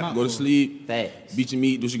a Set 'em nap, up go to for it. sleep, Facts. beat your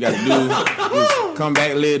meat, do what you got to do. Just come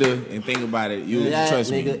back later and think about it. You That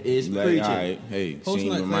trust me. nigga is Like, preaching. all right, hey, Post she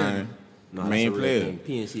ain't nut even player. mine. Nah, Main that's a real player. thing.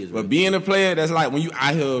 PNC is real But being a player, that's like when you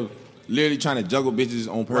out here literally trying to juggle bitches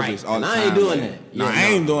on purpose Right. all And the I time. ain't doing like, that. Nah, Yeah, I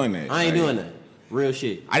ain't nah. doing that. I ain't Like, doing that. Real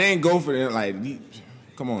shit. I didn't go for that. Like,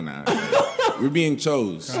 come on now. We're being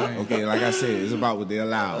chose. Okay, like I said, it's about what they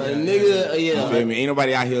allow. A nigga, You yeah. feel me? Ain't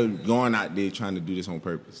nobody out here going out there trying to do this on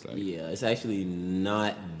purpose. Like, Yeah, it's actually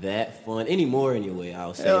not that fun anymore anyway,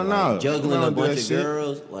 I'll say. Hell Like, no. juggling We a don't do bunch that of shit.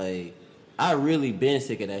 girls, like, I really been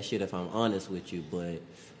sick of that shit if I'm honest with you, but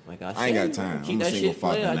like I said, I ain't got time. keep I'm a that single shit play.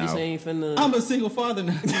 father I just now. ain't finna. I'm a single father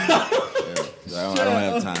now. I don't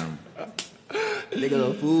have time. Nigga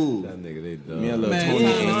a fool. That nigga, they dumb. Me and little Man, He Tony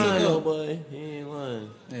ain't time lying, is though, up. boy. He ain't lying.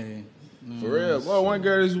 Hey, For real. Well, one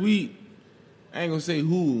girl this week, I ain't gonna say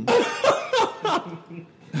who.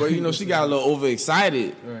 But you know, she got a little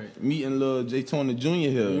overexcited Right. meeting little J Tony Jr.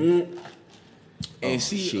 here. And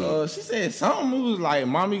she said something. It was like,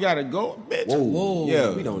 "Mommy gotta go, bitch." Whoa.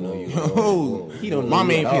 Yeah. We don't know you. Whoa. He don't know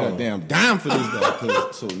Mommy you ain't at paid all. a damn dime for this though.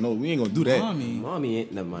 So no, we ain't gonna do that. mommy. Mommy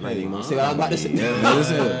ain't. Never mind. I ain't even gonna say what I was about to say. Yeah,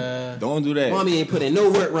 listen, don't do that. Mommy ain't put in no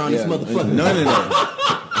work around this Yeah, motherfucker. None of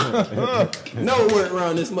that. No work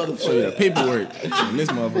around this Show you the motherfucker. paperwork. And this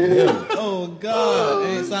motherfucker here. Oh God,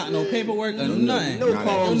 ain't signed no paperwork or nothing. No Nah,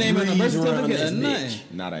 calls, no name on the birth breeze around certificate or this nothing.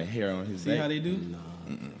 bitch. Not a hair on his See how back. they do?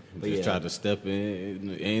 But Just yeah. tried to step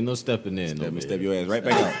in. Ain't no stepping in. Let over me step here. your ass right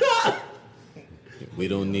back out. We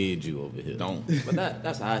don't need you over here. Don't. But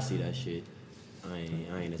that's how I see that shit. I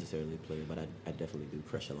ain't necessarily a player, but I definitely do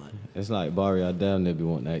crush a lot. It's like, Barry, I damn near be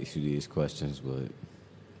wanting to ask you these questions, but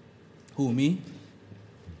Who, me?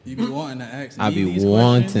 You be wanting to ask me I be these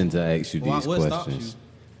wanting questions? to ask you these What stops questions.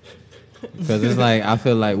 you? Because it's like, I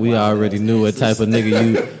feel like we already knew what type of nigga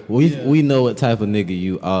you, we know what type of nigga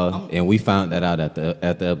you are, and we found that out at the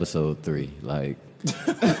episode 3. Like,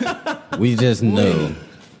 we just know.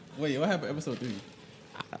 Wait, what happened episode 3?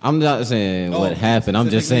 I'm not saying what happened. I'm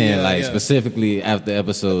just specifically, saying, like, yeah. specifically after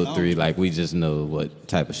episode 3, like, we just know what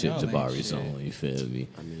type of shit Y'all ain't Jabari's shit. on. You feel me?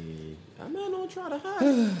 I mean, I'm not gonna try to hide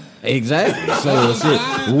it. Exactly. So,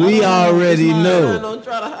 shit, we already I'm not know. gonna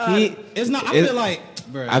try to hide it. It's not. I It- feel like,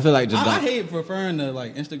 bro. I feel like just I don't- hate referring to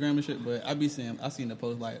like Instagram and shit, but I seen the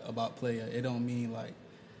post like about Playa. It don't mean like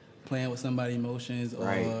playing with somebody's emotions or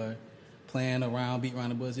Right. playing around, beat around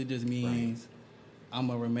the bush. It just means I'm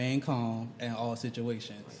gonna remain calm in all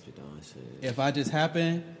situations. Jadon said. If I just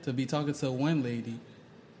happen to be talking to one lady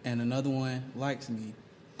and another one likes me,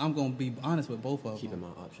 I'm gonna be honest with both of Keeping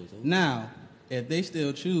them. my options open. Now, if they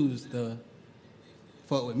still choose to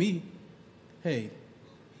fuck with me, hey,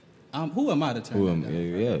 who am I to turn Who that am-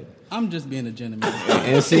 down? yeah. I'm just being a gentleman.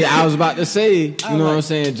 And see, I was about to say, you know what I'm Alright.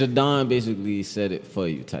 saying? Jadon basically said it for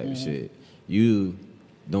you type of shit. You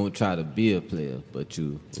don't try to be a player, but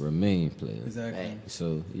you remain player. Exactly. Hey.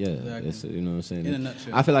 So, yeah, Exactly. it's, you know what I'm saying? In a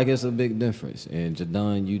nutshell. I feel like it's a big difference. And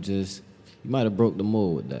Jadon, you might have broke the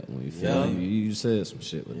mold with that one. You feel Yeah. me? You said some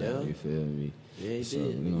shit with that Yeah. one. You feel me? Yeah, he so, did.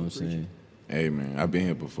 You know what I'm saying? Hey man, I've been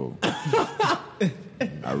here before.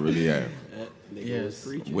 I really have. Nigga Yes. was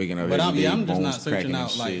preaching. Waking up But every day, I'm just bones not searching cracking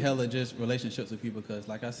out and like shit. hella just relationships with people because,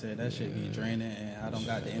 like I said, that shit be draining and I don't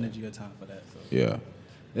got the energy or time for that. So. Yeah.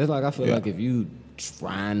 It's like, I feel Yeah. like if you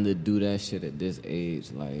trying to do that shit at this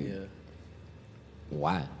age, like, Yeah.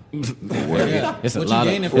 why? Yeah. It's What a you lot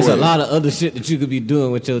gaining of from it's a it? lot of other shit that you could be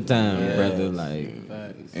doing with your time, Yeah. brother. Like,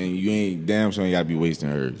 Facts. And you ain't damn sure you gotta be wasting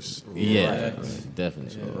hers. yeah,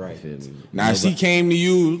 definitely. Right. You feel me? Now if she came to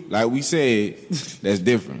you, like we said, that's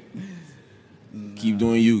different. Keep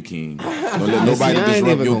doing you, King. Don't let nobody See, I ain't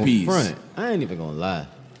disrupt even your gonna peace. front. I ain't even gonna lie.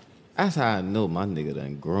 That's how I know my nigga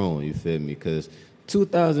done grown. You feel me? Because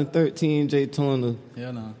 2013 Daytona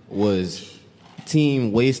Hell no. was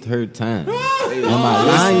team waste her time. Am I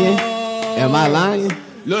lying? Am I lying?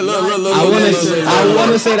 Look. I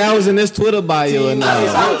wanna say that was in this Twitter bio and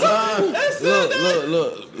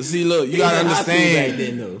Look. See, look. You gotta Back understand.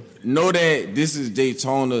 then, though. Know that this is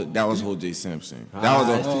Daytona. That was O.J. Simpson. That was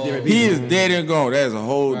that's two different he is dead and gone. That is a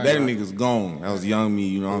whole. Right, that right. nigga's gone. That was young me.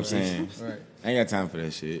 You know what I'm saying? Right. I ain't got time for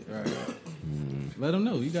that shit. Right. Let them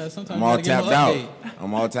know. You guys sometimes I'm all gotta give tapped them out. an update.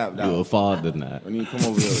 I'm all tapped you a out. father now. When you come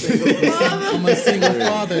over here, I'm a single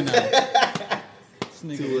father now. This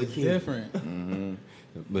nigga is different.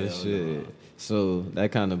 But shit. So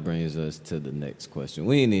that kind of brings us to the next question.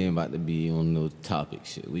 We ain't even about to be on no topic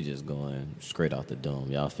shit. We just going straight off the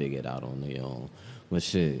dome. Y'all figure it out on your own. But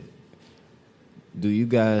shit, do you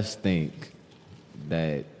guys think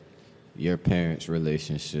that your parents'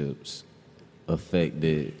 relationships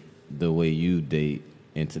affected the way you date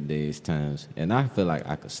in today's times? And I feel like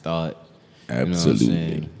I could start. You know what I'm Absolutely.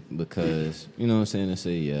 saying? Because, you know what I'm saying? I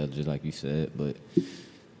say, yeah, just like you said. But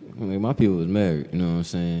I mean, my people was married, you know what I'm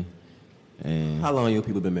saying? And How long your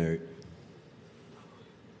people been married?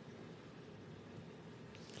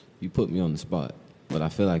 you put me on the spot, but I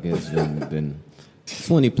feel like it's been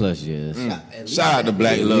 20 plus years. shout out to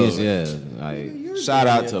Black At Love. least, yeah, like, Shout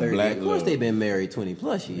out to 30. Black Of course, Love. they've been married 20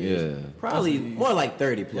 plus years. Yeah. Probably more like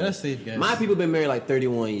 30 plus. Yeah, that's safe guess. My people been married like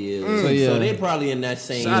 31 years. So, yeah. So they probably in that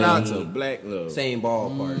same Shout out to Black Love. same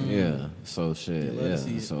ballpark. yeah. So shit, love to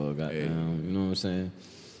see yeah. it. So goddamn, you know what I'm saying?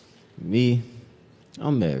 Me,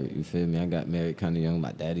 I'm married. You feel me? I got married kind of young.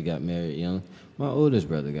 My daddy got married young. My oldest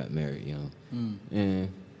brother got married young. And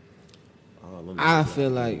I feel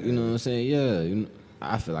like, you know what I'm saying? Yeah, you know,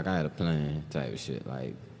 I feel like I had a plan type of shit.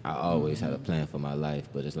 Like, I always had a plan for my life,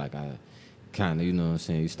 but it's like I kind of, you know what I'm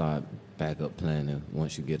saying? You start back up planning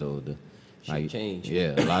once you get older. Shit change.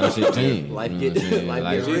 Yeah, a lot of shit change. Life you know get- what I'm saying? life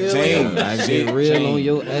Like, get real. Change. Life Shit get real on change.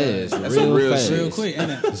 your ass. That's real some real fast. shit. Real quick,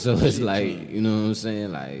 innit? So it's like, you know what I'm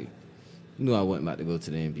saying? Like, you know I wasn't about to go to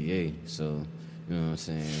the NBA, so, you know what I'm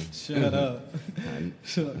saying? Shut up.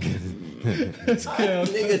 Shut up.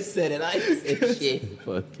 Nigga said it. I said shit.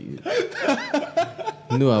 Fuck you.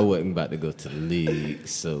 Knew I wasn't about to go to the league,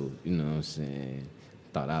 so, you know what I'm saying?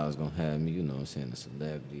 Thought I was gonna have me, you know what I'm saying, a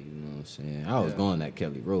celebrity, you know what I'm saying? I was going at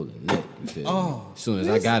Kelly Rowland neck, you feel me? Oh, As soon as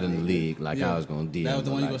I got in the league, like I was gonna DM. That was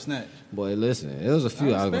the one you like, gonna snatch. Boy, listen, there was a few I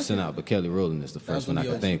was gonna respect send it. out, but Kelly Rowland is the first was one I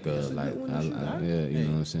gonna could be think of. Like, yeah, you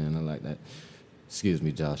know what I'm saying? I like that. Excuse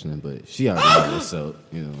me, Jocelyn, but she already knows, so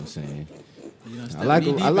you know what I'm saying. You done I stepped like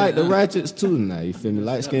knee deep I like in the it, huh? ratchets too now. You feel me?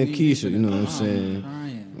 Light skinned Stepped knee deep Keisha, in you know it. what I'm saying?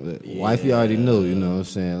 Crying. Wifey already know, you know what I'm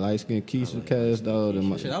saying? Light skin Keisha, Cass, dog.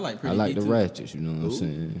 And Shit, I like Pretty I like V, the too. ratchets, you know what I'm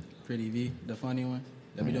saying? Pretty V, the funny one.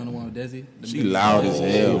 That be doing the one with Desi. The She big- loud as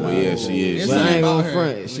hell, but yeah, she is. It's But I ain't about gonna her.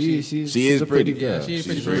 front. She's She is a pretty pretty. girl. She is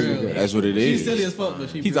pretty She's for pretty real. good. That's what it She's is. silly as fuck, but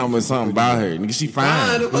she. He's talking about something about her. Nigga, she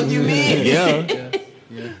fine. What you mean? Yeah.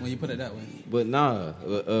 Yeah, when you put it that way. But nah,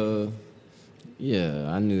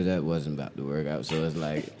 yeah, I knew that wasn't about to work out. So it's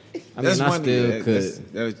like, I That's mean, I funny. still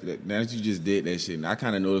could. Now that you just did that shit, I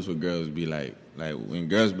kind of notice what girls be like when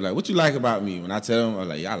girls be like, "What you like about me?" When I tell them, I'm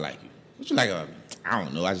like, "Yeah, I like you." What you like about me? I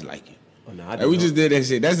don't know. I just like you. Oh, no, Like, we just did that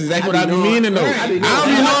shit. That's exactly what I be knowing- meaning though. I be I knowing- don't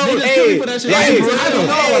be knowing. Niggas Hey, kill me for that shit. right, I for don't real.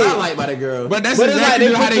 know what I like by the girl. But that's But it's like exactly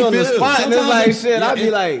they how put you on they the feel. spot, and it's like Sometimes shit. I be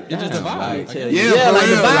it- like, it's just a damn, vibe. like, Tell Yeah, you. yeah, for like the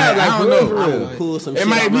real. vibe, Like, like I for don't real, know. for I real. will pull some It shit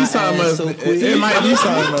might out be my something ass else. so quick. It might be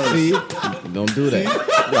something else. See, don't do that.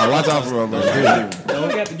 Yeah, watch out for him. No,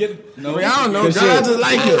 we got to get No, I don't know. Good Girl, I shit. just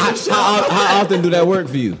like it. How often do that work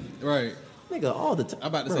for you? right. Nigga, all the time. I'm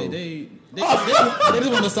about to Bro. say they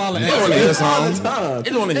just want a solid They want to answer. hear all something. the time. They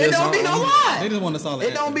don't wanna hear It don't be no something. lie. They just want a solid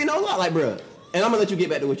It don't answer. be no lie, like, bro. And I'm gonna let you get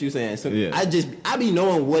back to what you're saying. So Yeah. I be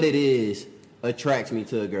knowing what it is attracts me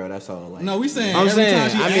to a girl. That's all. Like, No, we saying I'm every saying, time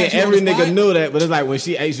she I mean, asks you on every the nigga spot, knew that, but it's like when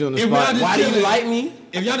she asks you on the If spot. y'all just why do you chilling. like me?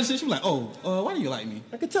 If y'all just shit, she be like, oh, why do you like me?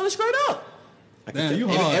 I can tell it straight up. Damn, you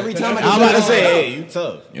Every, hard. every time I I'm can about to tell it say, straight hey, you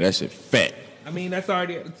tough. Yeah, that shit fat. I mean, that's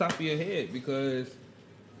already at the top of your head because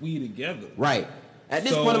we together. up. Right. At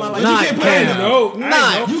this So- point in my life, Nah, you can't Cam. play. No,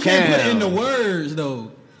 Nah, You can't put it in the Cam. words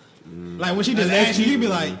though. Like when she just asks you, you be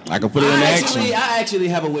like, I can put it in action. I actually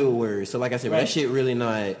have a way with words. So like I said, that shit really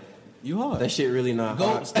not. you hard. That shit really not Goat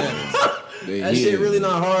hard. status. That shit really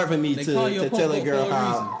not hard for me They call you a to tell a popo girl for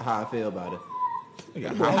a how I feel about her.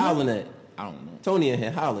 We're howling at. I don't know. Tony in here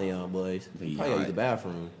howling, y'all boys. He Probably gotta use hot. the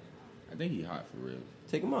bathroom. I think he hot for real.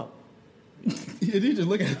 Take him up. Yeah, you just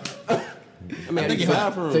look at I mean, I think use he the hot.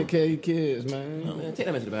 bathroom. Take care of your kids, man. Man, take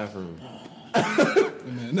that man to the bathroom.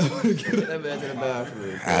 man. No, Take that man to the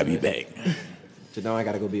bathroom. I'll be back. So now I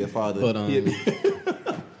gotta go be a father. But Hit me.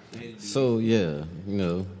 so yeah, you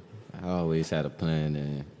know, I always had a plan,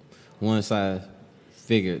 and once I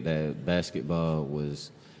figured that basketball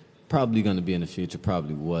was probably going to be in the future,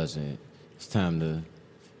 probably wasn't. It's time to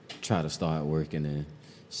try to start working and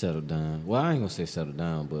settle down. Well, I ain't gonna say settle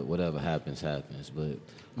down, but whatever happens, happens. But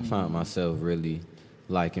I found myself really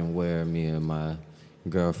liking where me and my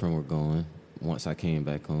girlfriend were going once I came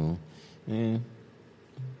back home, and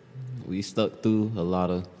we stuck through a lot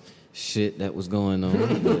of shit that was going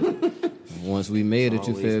on. But once we made it,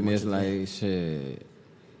 you Always feel me? much It's of like shit.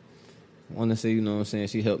 I want to say, you know what I'm saying?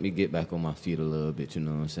 She helped me get back on my feet a little bit, you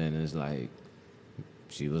know what I'm saying? It's like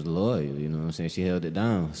she was loyal, you know what I'm saying? She held it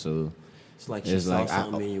down. So It's like she It's saw like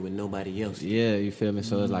something in you with nobody else. yeah, you feel me?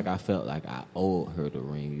 So it's like I felt like I owed her the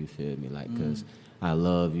ring, you feel me? Like, because I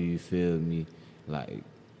love you, you feel me? Like,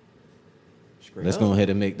 Straight let's up. go ahead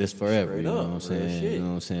and make this forever, Straight you know up. what I'm Real saying? shit. You know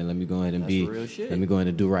what I'm saying? Let me go ahead and That's be, real shit. let me go ahead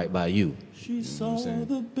and do right by you. She saw saying?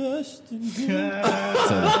 the best in you.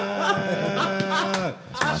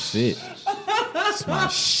 It's my shit. It's my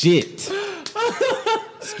shit.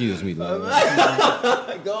 Excuse me, Lord.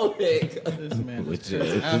 Go ahead. this man. Which Just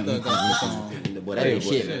is- after a gospel song. Boy, that ain't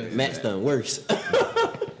Hey, shit. Matt's done worse.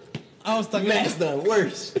 I was talking. Matt's done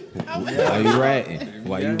worse. Why you ratting?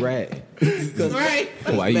 Why you ratting? Right?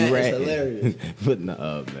 Why you Matt is ratting? hilarious. But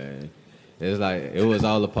no, man. It's like it was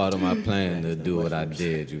all a part of my plan to do what I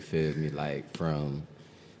did. You feel me? Like from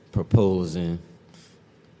proposing.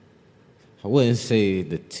 I wouldn't say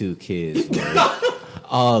the 2 kids were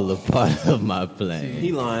all a part of my plan.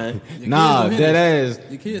 He lying. Nah, gonna dead hit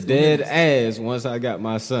ass. Your kids gonna Dead hit ass. Once I got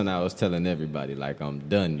my son, I was telling everybody like I'm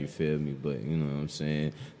done. You feel me? But you know what I'm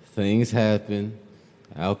saying. Things happen.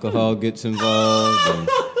 Alcohol gets involved.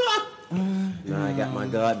 And Now I got my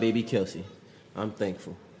god baby Kelsey. I'm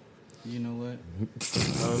thankful. You know what?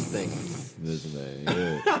 I'm thankful. this man,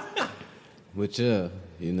 yeah. But yeah,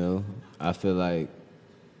 you know, I feel like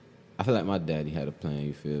my daddy had a plan.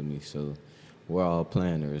 You feel me? So we're all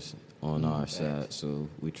planners on our side. So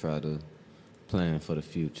we try to plan for the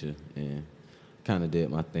future, and kind of did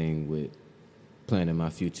my thing with planning my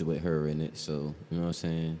future with her in it. So you know what I'm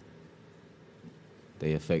saying?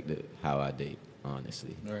 They affected how I date,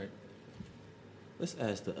 honestly. Right. Let's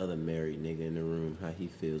ask the other married nigga in the room how he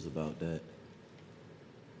feels about that.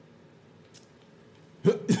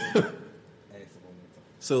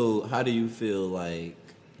 So how do you feel like?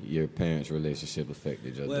 Your parents' relationship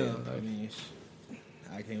affected your Well, dating life. I mean,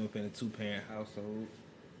 I came up in a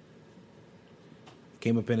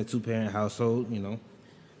 2-parent household. You know,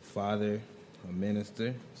 father, a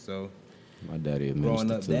minister. So My daddy a growing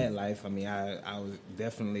minister up too. that life, I mean, I was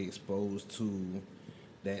definitely exposed to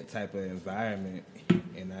that type of environment,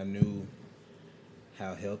 and I knew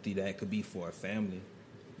how healthy that could be for a family.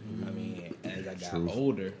 I mean, as I got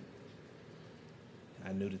older,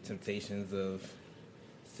 I knew the temptations of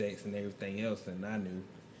sex and everything else, and I knew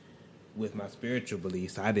with my spiritual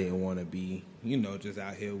beliefs, I didn't want to be, just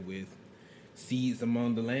out here with seeds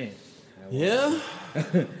among the land.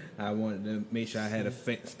 I wanted to make sure I had a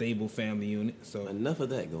stable family unit. So enough of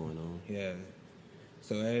that going on. Yeah.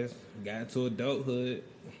 So as I got into adulthood,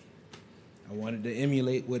 I wanted to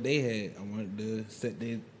emulate what they had. I wanted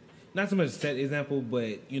to not so much set the example,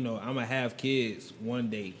 but I'm gonna have kids one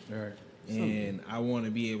day, Right. And I want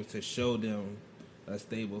to be able to show them a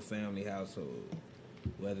stable family household.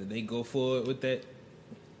 Whether they go forward with that,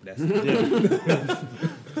 that's them.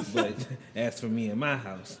 But as for me and my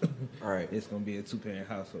house, All right, it's gonna be a 2-parent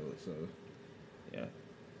household. So, yeah.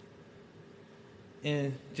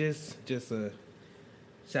 And just a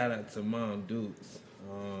shout out to Mom Dukes.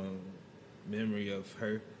 Memory of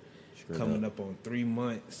her coming up on 3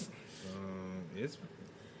 months. It's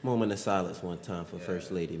moment of silence one time for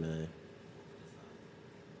First Lady, man.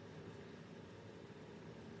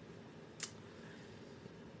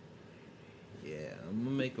 Yeah, I'm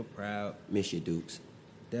gonna make her proud. Miss you, Dukes.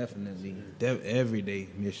 Definitely, every day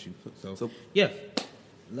miss you. So yeah,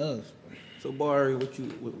 love. So Barry,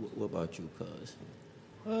 what about you, cuz?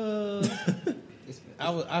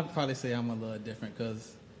 I'd probably say I'm a little different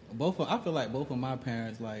because I feel like both of my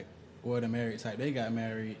parents were the married type. They got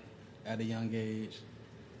married at a young age.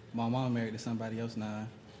 My mom married to somebody else now.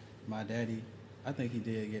 My daddy, I think he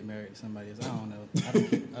did get married to somebody else. I don't know.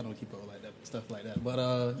 I don't keep up like that stuff like that. But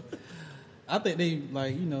I think they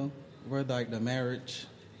were the marriage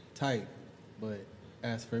type. But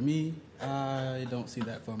as for me, I don't see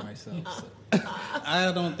that for myself. So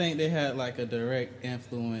I don't think they had a direct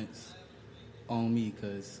influence on me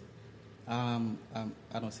because I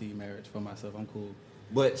don't see marriage for myself. I'm cool.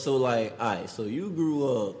 But so all right, so you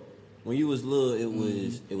grew up when you was little.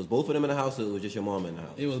 It was both of them in the house, or it was just your mom in the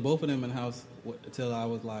house? It was both of them in the house until I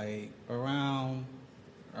was around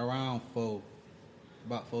 4,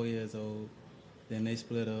 about 4 years old. Then they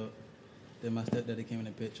split up. Then my stepdaddy came in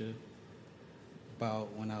the picture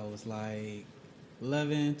about when I was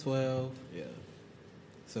 11, 12. Yeah.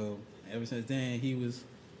 So ever since then, he was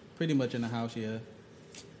pretty much in the house, yeah.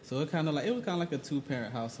 So it was kind of like a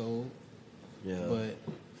 2-parent household. Yeah. But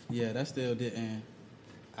yeah, that still didn't.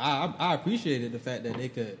 I appreciated the fact that they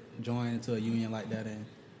could join into a union like that and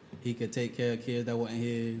he could take care of kids that wasn't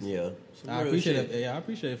his. Yeah. I appreciate it. Yeah, I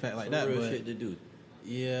appreciate a fact like that. Real but shit to do.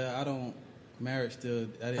 Yeah, I don't. Marriage still.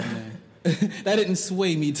 I didn't. That didn't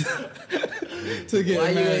sway me to get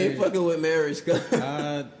Why married. you ain't fucking with marriage?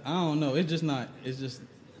 I don't know. It's just not. It's just.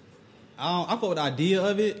 I fuck with the idea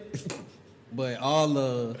of it, but all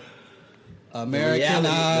the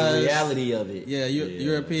Americanized, the reality of it. Yeah,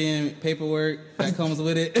 European paperwork that comes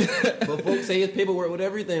with it. But folks say it's paperwork with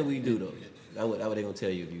everything we do, though. That what they gonna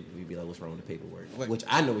tell you if you be like, what's wrong with the paperwork? Which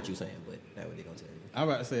I know what you're saying, but that's what they gonna tell you. I'm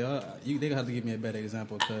about to say, they gonna have to give me a better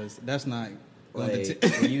example because that's not. When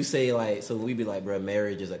you say so we be like, bro,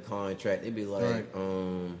 marriage is a contract. They be like, Right.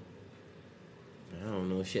 I don't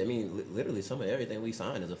know, shit. I mean, literally, some of everything we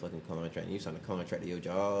sign is a fucking contract. You sign a contract to your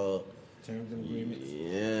job. Terms and agreements.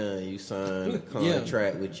 Yeah, you sign a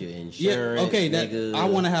contract with your insurance. Yeah, okay. nigga. I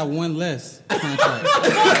want to have one less contract.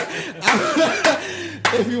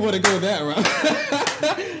 If you want to go that route,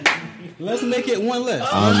 let's make it one less.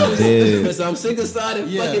 I'm dead. Because I'm sick of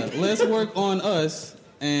fucking. Let's work on us.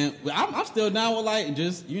 And I'm still down with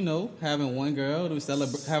just having one girl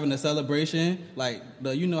having a celebration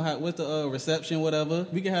what's the reception, whatever.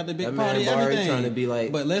 We can have the big that party, man Barry everything. trying to be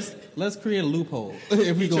like, but let's create a loophole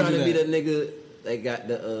if we gonna trying do to that. be the nigga that got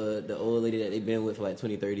the old lady that they been with for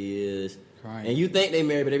 20, 30 years. Crying. And you think they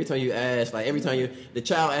married, but every time you ask, every time the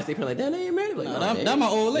child asks their parent, damn, they ain't married. Like, That's my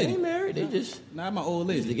old lady. They ain't married. They just Not my old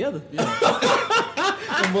lady. just together. Yeah.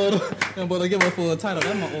 I'm about to give her a full title.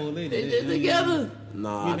 That's my old lady. They just together.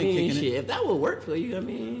 Nah, We I been mean, kicking shit. If that would work for you, I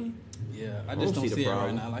mean, Yeah, I I just don't don't see see the it right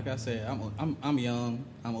problem. now. Like I said, I'm young.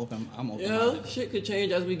 I'm open. yeah, shit could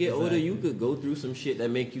change as we get older. Exactly. You could go through some shit that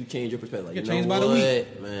make you change your perspective. Like, Get you know changed by the what,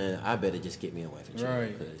 week. man? I better just get me a wife and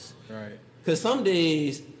children. Right. Cause some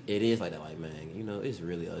days it is like that. Like, man, it's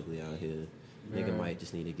really ugly out here. Nigga Right. might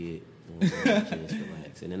just need to get just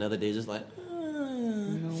relax. And another day, just like,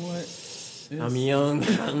 You know what? I'm young.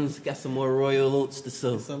 I got some more royal oats to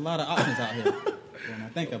sow. It's a lot of options out here when I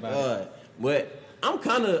think about it. But I'm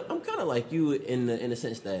kind of like you in the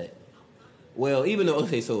sense that, well, even though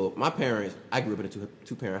so my parents, I grew up in a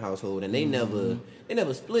two-parent household, and they never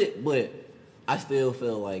split, but I still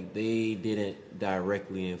feel like they didn't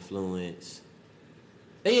directly influence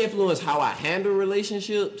they influence how I handle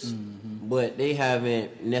relationships, but they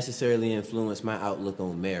haven't necessarily influenced my outlook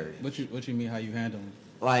on marriage. What you mean how you handle them?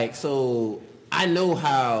 Like, so I know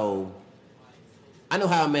how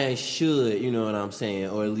a man should, you know what I'm saying,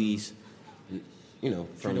 or at least, you know,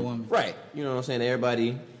 Treat a woman. Right. You know what I'm saying?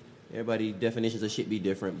 Everybody definitions of shit be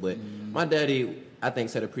different, but my daddy, I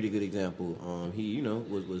think, set a pretty good example. He, you know,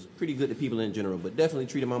 was pretty good to people in general, but definitely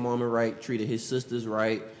treated my mama right, treated his sisters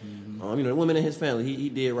right. You know, the women in his family, he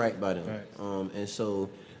did right by them. Right. And so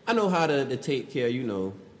I know how to take care, you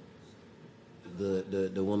know,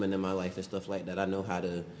 the woman in my life and stuff like that. I know how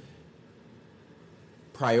to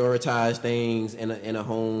prioritize things in a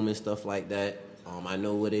home and stuff like that. I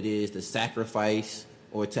know what it is to sacrifice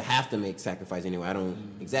or to have to make sacrifice anyway. I don't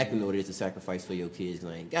exactly know what it is to sacrifice for your kids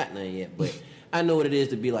because I ain't got none yet, but I know what it is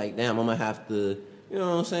to be like, damn, I'm going to have to, you know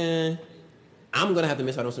what I'm saying? I'm going to have to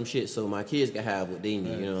miss out on some shit so my kids can have what they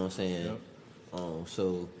need, you know what I'm saying? Yep.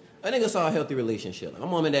 So I think it's all a healthy relationship. Like, my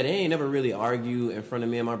mom and dad, they ain't never really argued in front of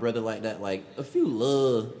me and my brother like that. Like, a few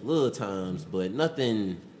little times, but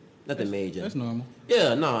nothing major. That's normal.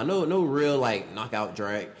 Yeah, no real, like, knockout,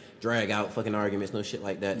 drag out fucking arguments, no shit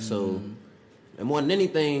like that. So, and more than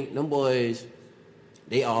anything, them boys,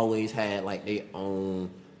 they always had, like, their own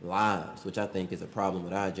lives, which I think is a problem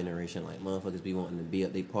with our generation. Like, motherfuckers be wanting to be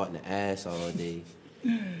up their partner ass all day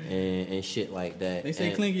and shit like that. They say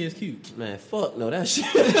clingy is cute. Man, fuck no, that shit.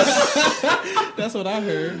 That's what I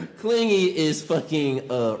heard. Clingy is fucking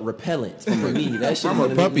repellent for me. That shit. From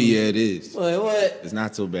a puppy, yeah, it is. Wait, what? It's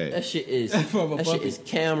not so bad. That shit is shit is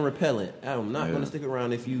cam repellent. I'm not gonna stick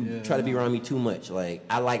around if you try to be around me too much. Like,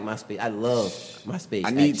 I like my space. I love my space. I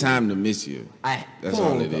need time to miss you. That's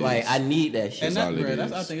all it is. Like, I need that shit. And That's all it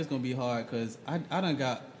I is. think it's gonna be hard because I done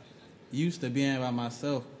got used to being by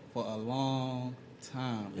myself for a long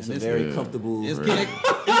time. It's and a very comfortable. It's getting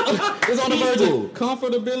it's on the verge of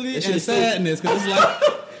comfortability and sadness because it's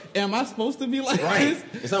like, am I supposed to be like this?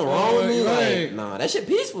 Is something wrong with me? Right. Like, nah, that shit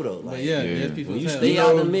peaceful though. Like, But it's peaceful. when you as hell. stay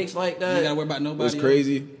out the mix like you gotta that, worry about nobody. What's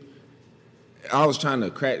crazy? I was trying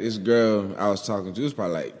to crack this girl I was talking to. It was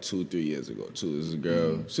probably like 2-3 years ago, too. This is a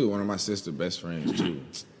girl. She was one of my sister's best friends, too.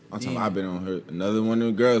 I'm talking about I've been on her. Another one of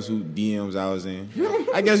them girls who DMs I was in.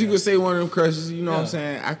 I guess you could say one of them crushes. You know what I'm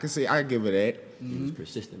saying? I could say, I give her that. he was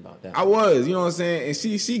persistent about that. I was, you know what I'm saying?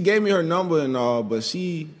 And she gave me her number and all, but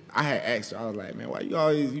I had asked her, I was like, man, why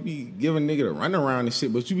you be giving nigga the runaround and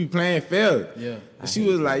shit, but you be playing fair. Yeah. And she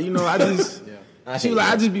was like, you know, I just, she was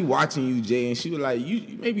like, I just be watching you, Jay. And she was like,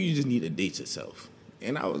 maybe you just need to date yourself.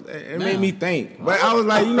 And it made me think. But I was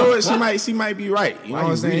like, you know what? She might be right. You know what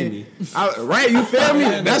I'm saying? Right, you feel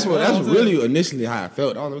me? That's really initially how I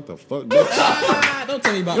felt. I was like, what the fuck, bitch? Don't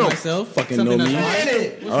tell me about You don't myself. fucking Something know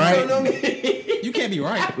that's me. right. All right? You can't be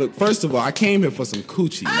right. Look, first of all, I came here for some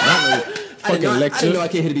coochie. Not no fucking I lecture. didn't know I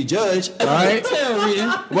came here to be judged. All right? Tell reading.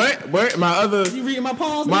 What? You reading my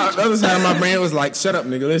palms? My bitch? other side of my brain was like, shut up,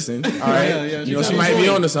 nigga, listen. All right? Yeah, You know, she might be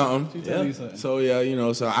onto something. She tell you something. So, yeah, you know,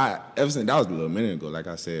 ever since, that was a little minute ago, like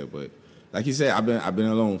I said, but like you said, I've been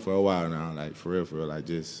alone for a while now, like, for real, like,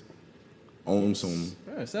 just own some,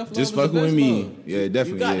 Yeah, self-love just is the fucking with best me. love. Yeah,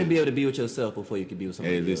 definitely. You got to yeah. be able to be with yourself before you can be with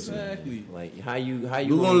somebody Hey, else. listen. Exactly. Like, how you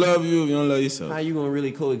Who gonna love you if you don't love yourself? How you gonna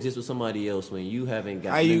really coexist with somebody else when you haven't got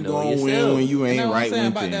How to you know gonna yourself? win when you ain't You know what I'm right saying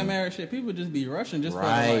with about that them? marriage shit? People just be rushing just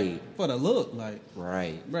Right. for the look. Like,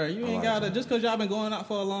 Right. bro, you A ain't lot of gotta, times. just because y'all been going out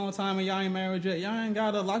for a long time and y'all ain't married yet, y'all ain't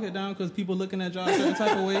gotta lock it down because people looking at y'all a certain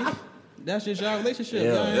type of way. That's just y'all relationship.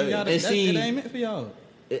 Yeah. Y'all ain't gotta, And see- it ain't meant for y'all.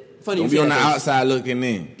 Funny Don't you be say on the that, 'cause outside looking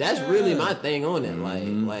in. That's really my thing on it.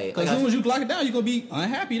 Like Because as soon as you lock it down, you're gonna be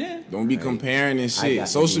unhappy then. Don't be comparing and I shit. got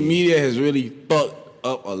Social you. media has really fucked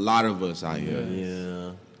up a lot of us out here.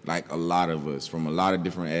 yeah. Like a lot of us from a lot of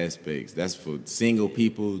different aspects. That's for single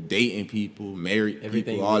people, dating people, married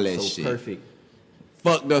Everything people, all that looks so shit. perfect.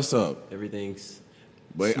 Fucked us up. Everything's.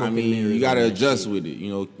 But I smoke and mean, mirrors you gotta on that adjust shit. with it.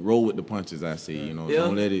 You know, roll with the punches. I say. You know, Yeah.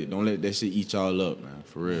 don't let that shit eat y'all up, man.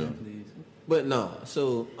 For real. But no,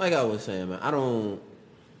 so like I was saying, man, I don't.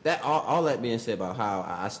 That all that being said about how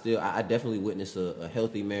I definitely witnessed a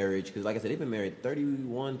healthy marriage because like I said, they've been married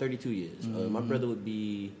 31, 32 years. My brother would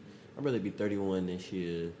be 31 this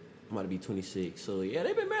year. I'm about to be 26. So yeah,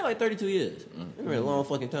 they've been married like 32 years. They've been married a long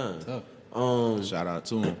fucking time. Tough. Shout out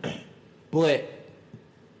to him. But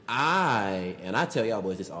I tell y'all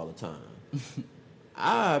boys this all the time.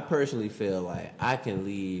 I personally feel like I can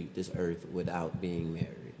leave this earth without being married.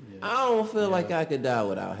 I don't feel like I could die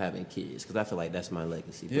without having kids because I feel like that's my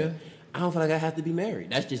legacy. But Yeah. I don't feel like I have to be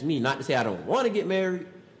married. That's just me. Not to say I don't want to get married,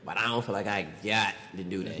 but I don't feel like I got to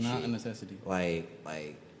do that It's not shit. a necessity. Like,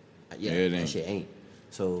 Yeah, it that ain't. shit ain't.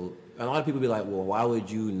 So a lot of people be like, well, why would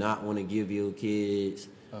you not want to give your kids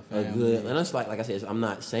a good? And that's like I said, I'm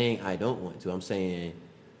not saying I don't want to. I'm saying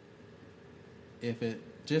if it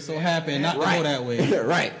just so happened not to go that way,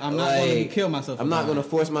 right? I'm not going to kill myself. I'm not going to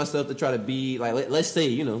force myself to try to be like. Let's say,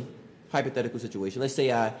 you know, hypothetical situation. Let's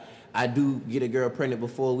say I do get a girl pregnant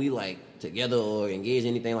before we like together or engage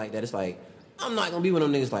anything like that. It's like I'm not gonna be one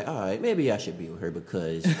of them niggas like, all right, maybe I should be with her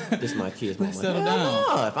because this is my kid's mama. Settle down.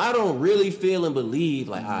 No, if I don't really feel and believe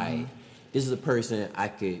like, all right, this is a person I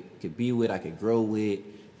could be with, I could grow with,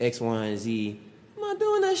 X, Y, and Z, I'm not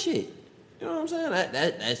doing that shit. You know what I'm saying?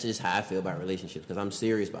 That's just how I feel about relationships because I'm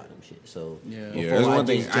serious about them shit. So that's one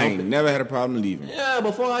thing. I ain't never had a problem leaving. Yeah,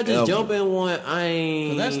 before I just jump in one, I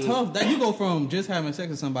ain't. Cause that's tough. That you go from just having sex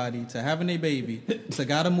with somebody to having a baby to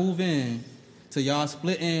gotta move in to y'all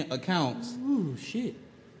splitting accounts. Ooh, shit.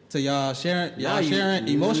 To y'all sharing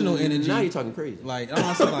emotional energy. Now you're talking crazy. Like I'm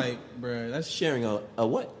also like, bruh, that's sharing a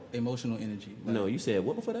what? Emotional energy. Like, no, you said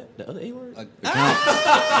what before that? The other A word?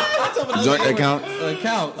 Joint account.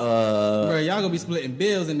 Account. Bruh, y'all gonna be splitting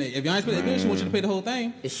bills, and if y'all ain't splitting bills, she want you to pay the whole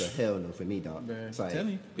thing. It's a hell no for me, dog. Bruh, like, tell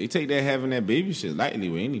me. They take that having that baby shit lightly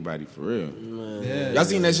with anybody for real. Yeah. Y'all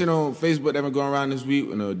seen that shit on Facebook that been going around this week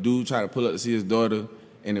when a dude tried to pull up to see his daughter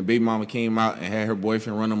and the baby mama came out and had her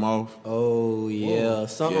boyfriend run him off? Oh yeah,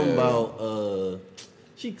 something about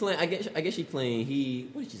she claimed. I guess she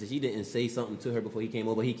claimed what did she say? She didn't say something to her before he came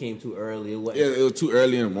over. He came too early. Or what? Yeah, it was too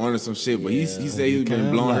early in the morning or some shit. But he said he's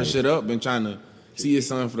been blowing her shit up, been trying to see his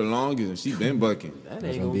son for the longest, and she been bucking. That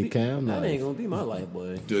ain't gonna be Cam. That ain't gonna be my life,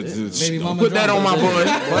 boy. Baby mama, put that on my boy.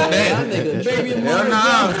 Fuck that. Baby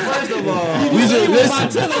mama. First of all, we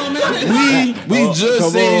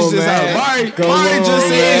just saged this house. Mari just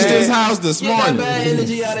saged this house this morning. Get that bad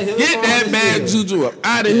energy out of here. Get that bad juju up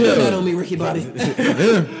out of here. Put that on me, Ricky Bobby.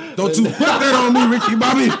 Don't you put that on me, Ricky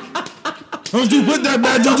Bobby. Don't you put that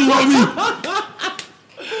bad juju on me.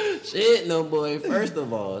 Shit, no boy. First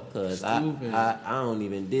of all, cause I don't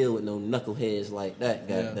even deal with no knuckleheads like that.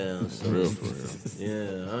 Goddamn. So, for real.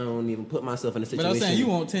 Yeah, I don't even put myself in a situation. But I'm saying you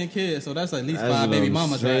want 10 kids, so that's at least 5 baby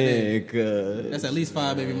mamas right there. That's at least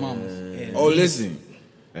 5 baby mamas. Oh, listen.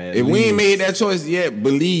 If we ain't made that choice yet,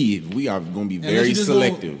 believe we are going to be very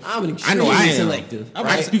selective. I'm extremely selective.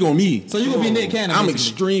 I can speak on me. So you going to be Nick Cannon? I'm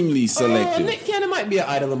extremely selective. Nick Cannon might be an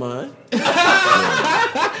idol of mine.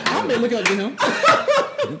 I may look up to him.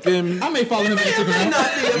 You feel me? I may follow him on Instagram. I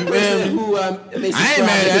ain't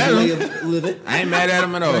mad at him. I ain't mad at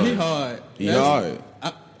him at all. But he hard. He hard.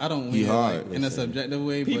 I don't He mean hard. like, in a subjective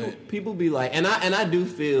way, but people be like, and I do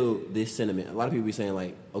feel this sentiment. A lot of people be saying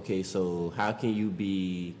like, okay, so how can you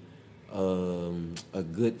be a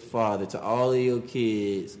good father to all of your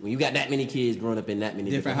kids when you got that many kids growing up in that many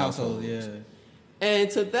different households? Yeah. And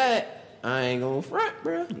to that, I ain't gonna front,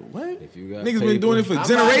 bro. What? If you got Niggas paper, been doing it for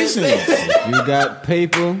generations. If you got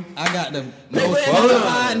paper, I got the most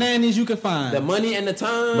qualified nannies you can find. The money and the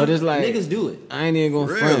time, but it's like niggas do it. I ain't even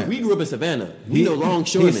gonna front. We grew up in Savannah. We know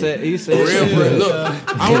longshoremen. He said, For real. Look,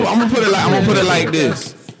 I'm gonna put it like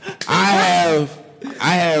this. I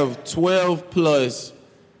have 12 plus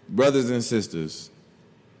brothers and sisters.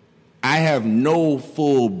 I have no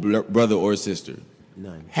full brother or sister.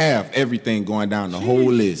 None. Have everything going down the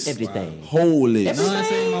whole list. Everything. Whole list. Mama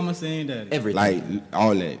saying, mama saying, daddy. Everything. Like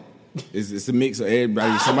all that. It's a mix of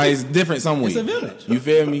everybody. Somebody's different some way. It's a village. You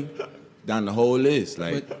feel me? Down the whole list.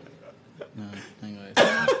 Like No, I ain't gonna ask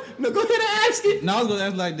that. No, go ahead and ask it. No, I was gonna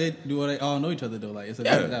ask like they all know each other though. Like it's a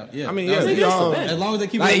village out. Yeah. I mean, That's yeah, it. we all, As long as they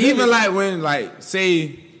keep like it even like when like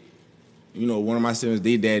say, you know, one of my siblings,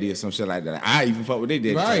 they daddy or some shit like that. I even fuck with their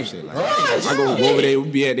daddy type shit. Like, I go over there, we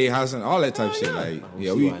be at their house and all that type shit. Like,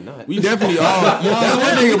 yeah, we definitely all. That's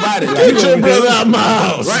one thing about it. Like, Get your brother out my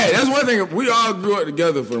house. Right, that's one thing. We all grew up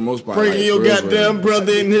together for the most part. Bringing like, your real, goddamn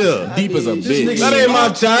brother in here. deep as a bitch. That ain't my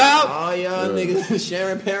child. All y'all niggas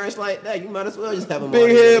sharing parents like that, you might as well just have them. Big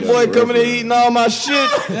head boy coming in eating all my shit.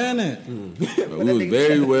 Damn it. We was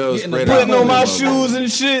very well spread out. Putting on my shoes and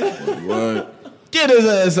shit. What? Get his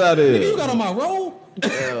ass out of You here. got on my roll?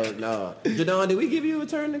 Hell no. Jadon, did we give you a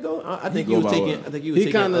turn to go? I think Go you was about taking. what? I think you was he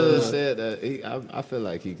taking. kind of said that. I feel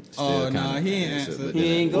like he. Still Oh, kinda nah, he ain't answered, answered. but He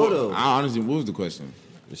then- ain't go though. I honestly, what was the question?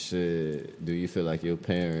 Shit, do you feel like your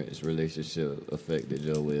parents' relationship affected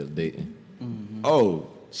your way of dating? Oh,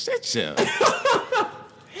 shit, yeah.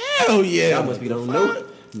 Hell yeah. I must be don't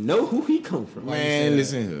know who he come from. Man,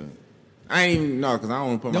 listen here. I ain't even know because I don't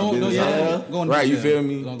want to put my Don't business out. go on Right, you detail. feel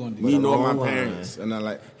me? Don't go in Me detail. know my Long parents. And I'm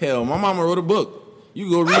like, hell, my mama wrote a book. You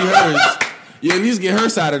go read hers. You at least get her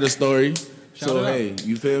side of the story. So, it out. hey,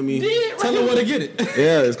 you feel me? Tell her where to get it.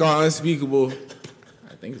 Yeah, it's called Unspeakable.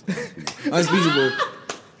 I think it's called Unspeakable.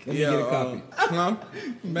 Yeah, Huh?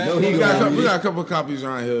 No, We got a couple copies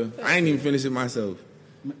around here. I ain't even finished it myself.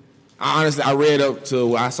 I read up to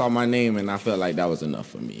where I saw my name and I felt like that was enough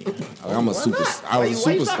for me. I'm a superstar. I was a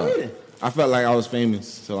Why you stop superstar. reading? I felt like I was famous,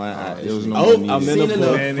 so it was no Oh, more I'm need. in the Seen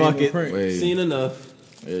book. enough. Fuck it. Wait. Seen enough.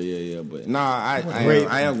 Yeah. But nah, I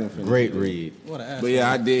am gonna finish. Great it. read. What an ass. But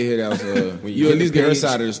yeah, I did hear that was. When You get at least the get her page-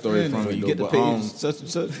 side of the story from When it. you though, get the but, page such and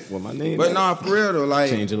such with my name. But nah, for real though, like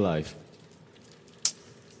change your life.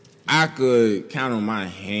 I could count on my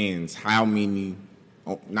hands how many,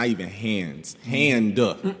 not even hands,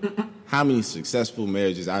 how many successful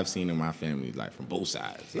marriages I've seen in my family, like from both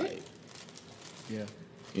sides. Like, Yeah.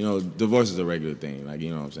 you know, divorce is a regular thing. Like,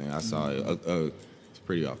 you know what I'm saying? I saw it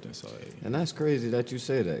pretty often. So, And that's crazy that you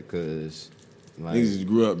say that, cause like niggas just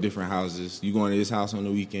grew up different houses. You going to this house on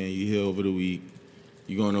the weekend, you here over the week.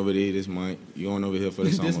 You going over there this month. You going over here for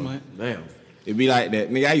the summer. This month. Damn. It'd be like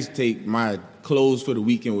that. Nigga, I used to take my clothes for the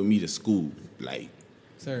weekend with me to school. Like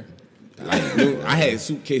Sir. I had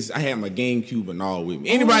suitcases. I had my GameCube and all with me.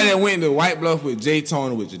 Anybody that went to White Bluff with Jay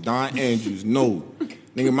Turner with Jadon Andrews, no.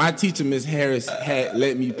 Nigga, my teacher, Miss Harris, had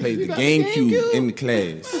let me play the GameCube in the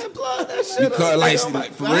class. Because, like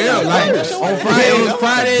for real, like, on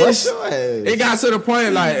Fridays, it got to the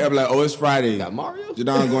point, like, I'm like, oh, it's Friday. Got Mario?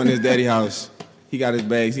 Jadon going to his daddy's house. He got his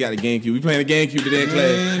bags. He got a GameCube. We playing the GameCube today in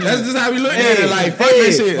class. That's just how we look at it. Like, fuck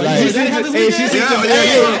that shit. Like, she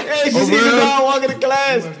seen the dog walking to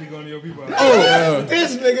class. Must be going to your people.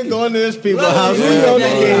 This nigga going to this people's house. We Yeah, on the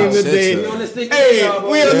yeah, game yeah. today. We on the stick, Hey,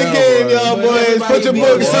 y'all, we on the boys. game, y'all boys. Put your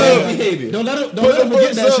books up. Don't let him Put the forget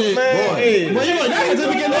books that up, shit. man. Hey, Boy, you know, y'all to be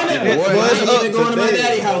getting on that. what's I up ain't going to my today?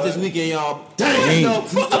 daddy house this weekend, y'all. Damn.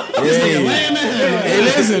 hey,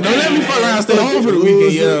 listen, don't let me fuck around. Stay home for the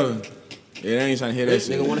weekend, yeah. Yeah, they ain't trying to hear that Nigga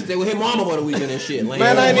shit. want to stay with his mama for the weekend and shit. Man,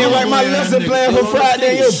 I ain't even write my lesson plan for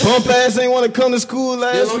Friday. Your bump ass ain't want to come to school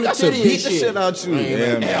last week. I should beat the shit out you.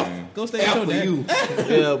 Yeah, man. Go stay with your dad.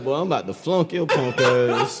 Yeah, boy, I'm about to flunk your punk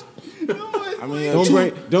ass. I mean,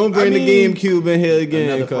 Don't bring the GameCube in here again,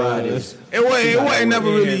 Another Friday. cause it wasn't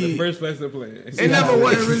never The really. first lesson play. It never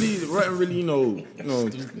wasn't really, you know, bad or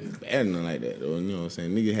nothing like that though. You know what I'm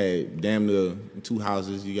saying? Nigga had damn near 2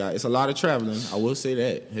 houses. It's a lot of traveling. I will say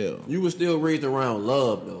that. Hell. You was still raised around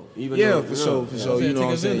love, though. Even Yeah, though, for sure. You know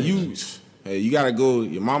what I'm saying? You gotta go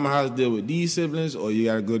your mama house deal with these siblings, or you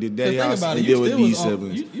gotta go to your daddy Think house about and it. deal with these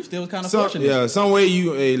siblings. You still was kind of Some, fortunate. yeah, some way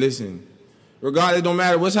listen. Regardless, it don't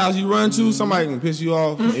matter which house you run to, somebody can piss you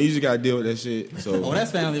off, and you just gotta deal with that shit. So, Oh,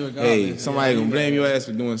 that's family regardless. hey, somebody gonna blame your ass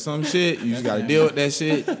for doing some shit. You just gotta deal with that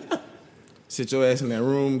shit. Sit your ass in that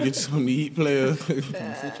room, get you something to eat, player. Sit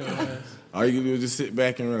your ass. All you can do is just sit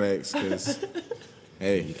back and relax, cause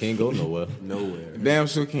hey, you can't go nowhere. Nowhere. damn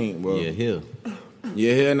sure can't, bro. Yeah, here.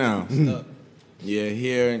 You're here now. Stuck. You're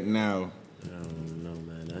here now. I don't know,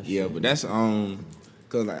 man. That Yeah, shit. but that's cause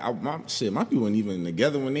like my people weren't even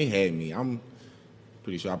together when they had me. I'm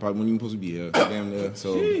pretty sure I probably wasn't even supposed to be here. Damn near.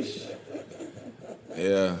 So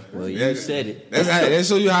yeah. Well, you That- said it. That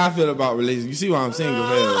shows you how I feel about relationships. You see why I'm single,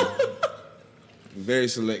 hell. Very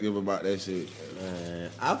selective about that shit. Man,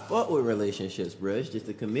 I fuck with relationships, bro. It's just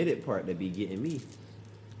the committed part that be getting me.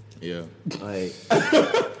 Yeah. Like,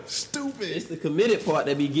 stupid. It's the committed part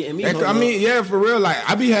that be getting me. I mean, yeah, for real. Like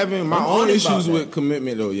I be having my I'm own honest about issues that. with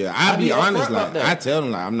commitment, though. Yeah, I I be be honest. upfront Like about that. I tell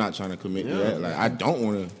them, like I'm not trying to commit to that. Like I don't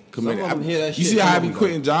want to commit. Some of them hear that You shit see how I coming, be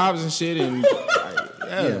quitting jobs and shit, and like,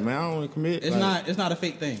 yeah, man, I don't want to commit. It's Like, not a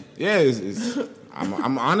fake thing. Yeah,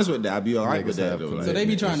 I'm honest with that. I be alright with Niggas that have though. commitment. So Like, they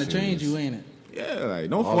be trying to serious. change you, ain't it? yeah, like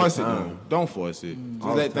don't All force the it. Though. time. Don't force it. Just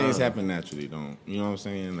All let the things time. happen naturally. Don't. You know what I'm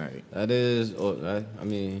saying? Like That is, I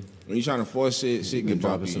mean, when you trying to force shit you get can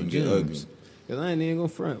drop bumpy some and get ugly. gems. Cause I ain't even gonna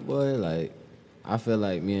front, boy. Like, I feel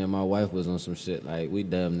like me and my wife was on some shit. Like, we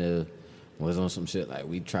damn near was on some shit. Like,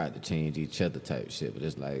 we tried to change each other type shit. But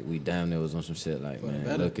it's like we damn near was on some shit. Like, man,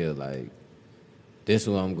 better. look at like this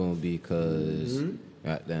who I'm gonna be, cause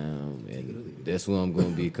goddamn, and this who I'm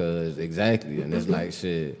gonna be, cause exactly. And it's like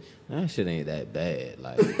shit. That shit ain't that bad.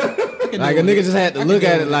 Like a nigga just had to look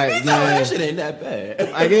at it like, man. That shit ain't that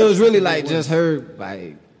bad. Like it was really like just her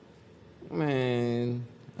like, man,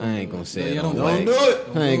 I ain't gonna say it Yeah, on don't wax. do it.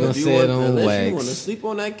 I ain't gonna If you say it want- on unless you want to wax. sleep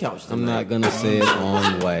on that couch tonight. I'm not gonna say it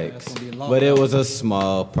on wax. That's gonna be a long But it one. was a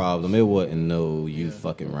small problem. It wasn't no you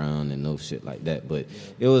fucking around and no shit like that. But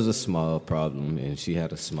it was a small problem, and she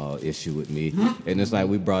had a small issue with me. And it's like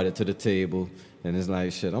we brought it to the table. And it's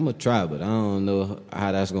like, shit, I'm gonna try, but I don't know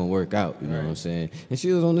how that's gonna work out, you know what I'm saying? And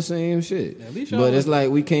she was on the same shit. At least y'all But was it's like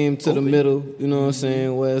we came to the middle, you know what I'm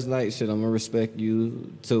saying, where it's like, shit, I'm gonna respect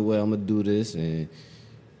you to where I'm gonna do this, and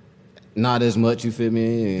not as much, you feel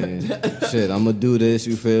me? And shit, I'm gonna do this,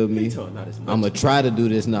 you feel me? Not as much. I'm gonna try to do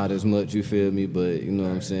this not as much, you feel me? But you know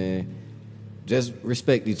what I'm saying? Just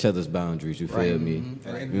respect each other's boundaries, you feel me?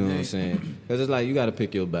 Right. You know what I'm saying? Because it's like you gotta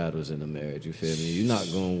pick your battles in a marriage, you feel me? You're not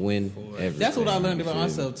gonna win everything. That's what I learned you about feel me?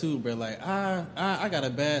 myself too, bro. Like I got a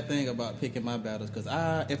bad thing about picking my battles because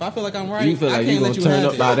if I feel like I'm right, You feel I like can't you let gonna you turn have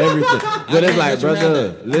up it. about everything. But it's can't like, let you have brother,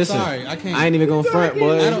 that. I'm listen, sorry, I can't. I ain't even gonna front,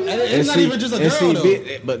 boy. It's not even just a girl,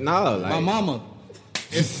 though. But nah, like My mama.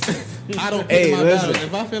 I don't pick Hey, my listen. battles.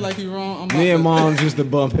 If I feel like you're wrong, I'm about me and to- moms used to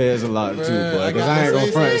bump heads a lot too, Bruh, boy. I Because got I ain't the gonna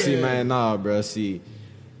same front. thing. See, man, nah, bro. See,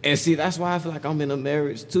 and see, that's why I feel like I'm in a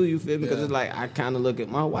marriage too. You feel me? Because Yeah. it's like I kind of look at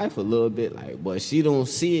my wife a little bit like, boy, she don't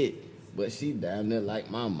see it, but she damn near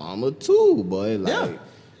like my mama too, boy. Like,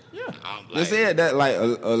 Yeah. I'm They like, said that like a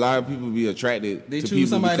lot of people be attracted They to choose people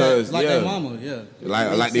somebody because that like their mama. Yeah. like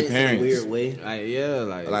their Makes sense in a parents. weird way. like, yeah,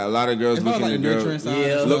 like Like a lot of girls If I was looking like at the nurturing girls, side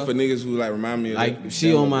Yeah. and look stuff, for niggas who like remind me of like that- she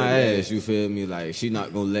that on look my like that. ass, you feel me? Like she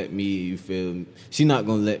not gonna let me, you feel me? She not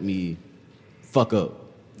gonna let me fuck up.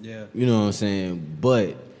 yeah. You know what I'm saying?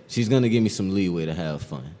 But she's gonna give me some leeway to have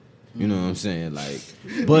fun. You know what I'm saying? Like,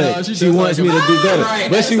 but No, she she just wants like me to do better. Right,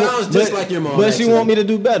 but that she sounds just like your mom, But she actually. want me to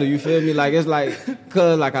do better. You feel me? Like it's like,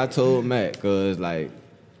 cause like I told Matt, cause like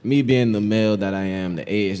me being the male that I am, the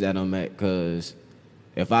age that I'm at, cause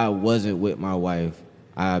if I wasn't with my wife,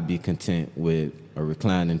 I'd be content with a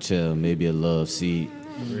reclining chair, maybe a love seat,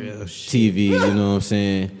 TV. You know what I'm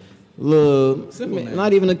saying? Little, Simple, man.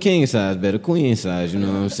 not even a king size, but a queen size. You know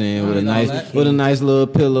what I'm saying? With a ain't all nice, that. with a nice little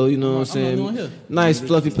pillow. You know what I'm I'm not doing saying? here. Nice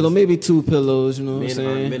fluffy pillow, maybe 2 pillows. You know what I'm Men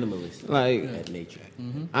saying? are minimalist Like, at nature.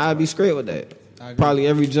 I'd be straight with that. I agree. Probably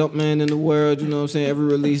every jump man in the world, you know what I'm saying? Every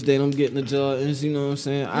release date, I'm getting the Jordans, you know what I'm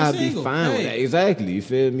saying? I'd be single. fine with Hey. that. Exactly, you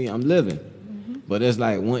feel me? I'm living. But it's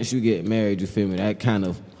like once you get married, you feel me? That kind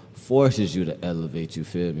of forces you to elevate, you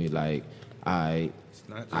feel me? Like, I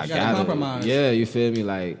not just- I You gotta compromise. Yeah, you feel me?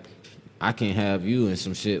 Like, I can't have you in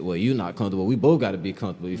some shit where you not comfortable. We both got to be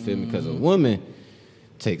comfortable, you feel me? Because a woman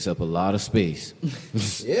takes up a lot of space.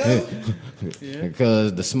 Yeah.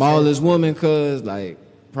 Because the smallest woman, like,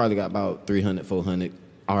 probably got about 300, 400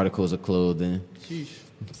 articles of clothing,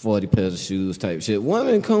 40 pairs of shoes type shit.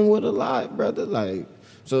 Women come with a lot, brother. Like,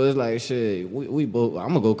 so it's like, shit, we both, I'm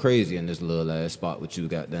going to go crazy in this little ass spot with you,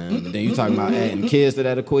 goddamn. And then you talking about adding kids to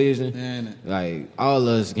that equation. Man. Like, all of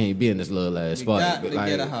us can't be in this little ass We spot. got But, to like,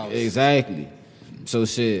 get a house. Exactly. So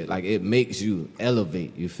shit, like it makes you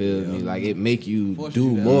elevate, you feel me? Like it make you Forces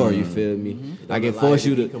do you to- more, you feel me? Like it Don't allow forces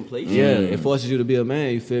you you to to, be complacent. yeah, it forces you to be a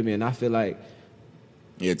man, you feel me? And I feel like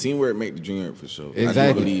Yeah, teamwork make the dream work for sure. I do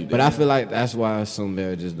exactly, believe but that. I feel like that's why some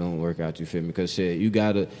marriages don't work out, you feel me? Because shit, you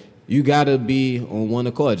gotta be on one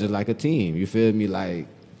accord, just like a team, you feel me? Like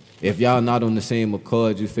if y'all not on the same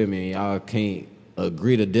accord, you feel me? And y'all can't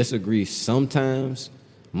agree to disagree sometimes.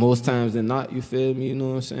 Most times than not, you feel me? You know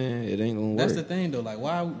what I'm saying? It ain't gonna work. That's the thing though. Like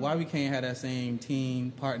why we can't have that same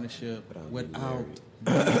team partnership without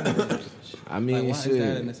I mean, like, why is that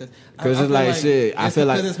a shit. necessity? Because I it's feel like shit. I feel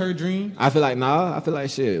like because it's her dream. I feel like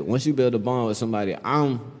shit. Once you build a bond with somebody,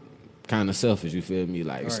 I'm kind of selfish. You feel me?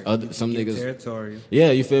 Like Right. some Get niggas. territorial.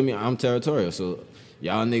 Yeah, you feel me? I'm territorial, so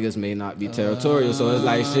y'all niggas may not be territorial. So it's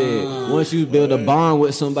like shit. Once you build a bond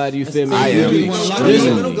with somebody, you feel me? I You am. be- You wanna lock listen,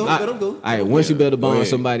 in? Let 'em go, let 'em go. All right, once you build a bond with ahead.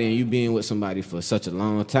 somebody and you being with somebody for such a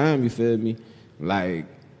long time, you feel me? Like.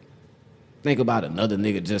 Think about another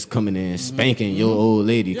nigga just coming in spanking your old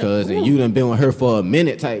lady, cuz, and you done been with her for a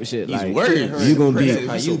minute type shit. He's like, worried. you gonna be,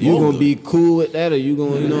 How you you gonna vulgar. be cool with that, or you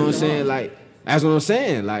gonna, you know what I'm saying? Like, that's what I'm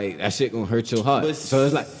saying. Like, that shit gonna hurt your heart. But- So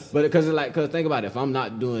it's like, cause think about it. If I'm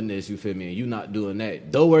not doing this, you feel me, and you not doing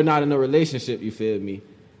that, though we're not in a relationship, you feel me.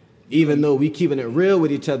 Even though we keeping it real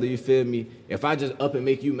with each other, you feel me. If I just up and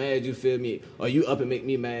make you mad, you feel me, or you up and make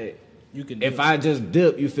me mad, You can. if I just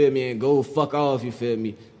dip, you feel me, and go fuck off, you feel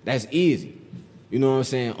me, that's easy. You know what I'm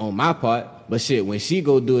saying? On my part. But shit, when she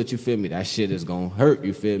go do it, you feel me, that shit is gonna hurt,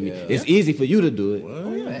 you feel me? It's easy for you to do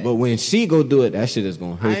it. But when she go do it, that shit is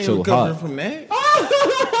gonna I hurt ain't your recovering heart. from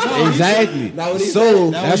that. Exactly. That what he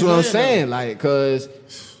So said. that's what I'm saying. Like, cause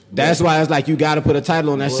that's why it's like you gotta put a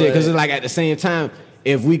title on that shit. Cause it's like at the same time,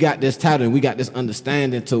 if we got this title and we got this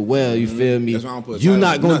understanding to well, you feel me? That's why I don't put a You title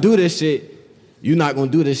not on gonna nothing. do this shit. You not gonna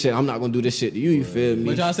do this shit. I'm not gonna do this shit to you. You feel me?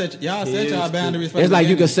 But y'all set y'all boundaries. It's like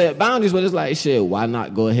you can can set boundaries, but it's like shit. Why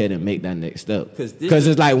not go ahead and make that next step? 'Cause this Because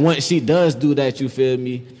is- it's like once she does do that, you feel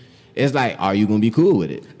me? It's like, are you gonna be cool with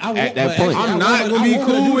it at that point? I'm not gonna be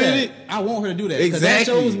cool with it. I want her to do that. 'cause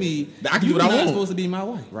Exactly. That shows me I can do you're what I not want. supposed to be my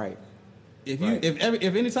wife. Right.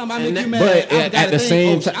 if anytime I And make you that- mad, But I at gotta the think,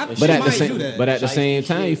 same oh, time, she but at the might do same, that. but at the Shite same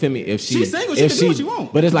time, you feel me? If She's single, she if can do what she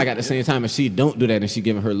want. But it's like at the same time, if she don't do that and she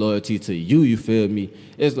giving her loyalty to you, you feel me?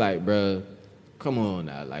 It's like, bruh, come on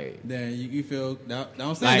now, like. Then you feel that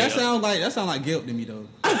I'm saying Like, that sound like guilt to me though.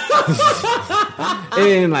 It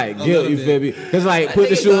ain't like guilt, little you bit. feel me? Cause like I put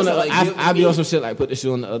the think it shoe on does the, sound like guilt to I be me. on some shit like put the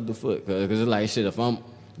shoe on the other foot, cause it's like shit. If I'm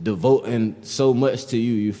devoting so much to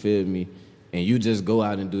you, you feel me, and you just go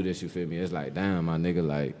out and do this, you feel me? It's like, damn, my nigga,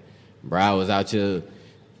 like, bro, I was out here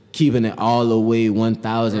keeping it all the way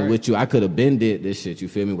 1,000 with you. I could have been did this shit, you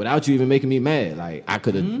feel me, without you even making me mad. Like I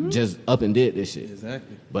could have just up and did this shit.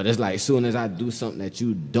 Exactly. But it's like, soon as I do something that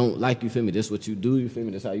you don't like, you feel me, this what you do, you feel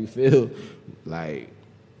me, this how you feel, like,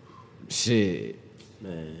 shit.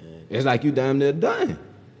 Man. It's like you damn near done.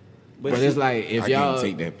 But it's like if I y'all can't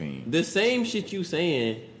take that pain. The same shit you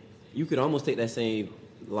saying, you could almost take that same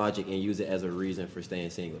logic and use it as a reason for staying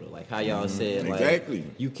single. Though. Like how y'all said, like Exactly.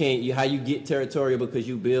 you can't, how you get territorial because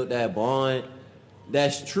you build that bond.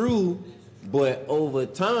 That's true, but over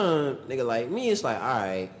time, nigga, like me, it's like, all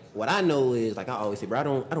right. What I know is, like I always say, bro, I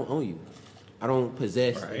don't own you. I don't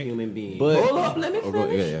possess a human being. But- Hold up, let me Oh,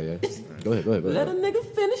 finish. yeah. Go ahead. Let a nigga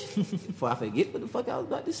finish before I forget what the fuck I was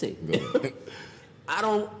about to say. I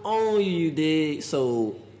don't own you, you dig?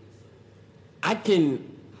 So I can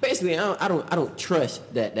basically I don't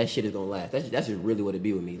trust that shit is gonna last. That's just really what it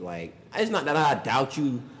be with me. Like it's not that I doubt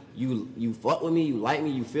you. You fuck with me, you like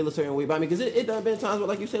me, you feel a certain way about me. Because it done been times where,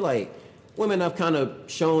 like you say, like women have kind of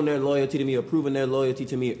shown their loyalty to me or proven their loyalty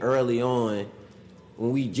to me early on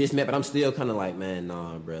when we just met. But I'm still kind of like, man,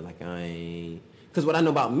 nah, bro. Like I ain't. Because what I know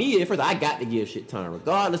about me, at first, I got to give shit time.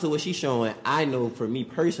 Regardless of what she's showing, I know for me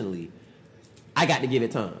personally, I got to give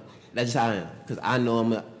it time. That's just how I am. Because I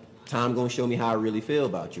know time going to show me how I really feel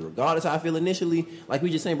about you. Regardless how I feel initially, like we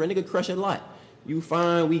just saying, bro, nigga, crush a lot. You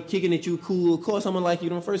fine, we kicking at you cool. Of course, I'm going to like you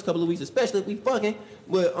the first couple of weeks, especially if we fucking.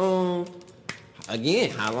 But, again,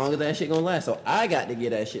 how long is that shit going to last? So I got to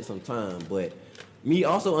give that shit some time. But me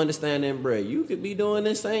also understanding, bro, you could be doing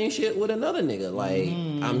this same shit with another nigga. Like,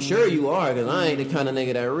 I'm sure you are, because I ain't the kind of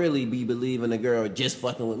nigga that really be believing a girl just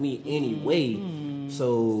fucking with me anyway.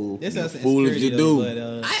 So It's us fool if you do.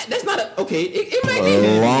 But, that's not a okay. It might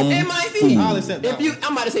be. It might be. I'll accept that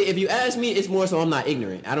I'm about to say, if you ask me, it's more so I'm not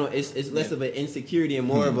ignorant. I don't. It's less of an insecurity and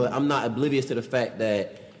more of a I'm not oblivious to the fact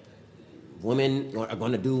that women are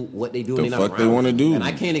going to do what they do The and they're not fuck they around wanna me. do. And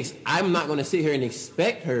I can't. I'm not going to sit here and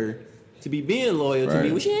expect her to be being loyal to me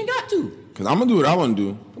Right. when she ain't got to. Cause I'm gonna do what I want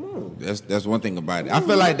to do. Come on. That's one thing about it. I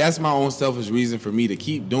feel like that's my own selfish reason for me to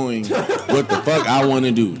keep doing what the fuck I want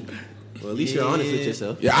to do. Well, at least you're honest with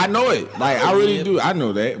yourself. Yeah, I know it. Like I really do. I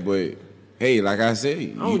know that. But hey, like I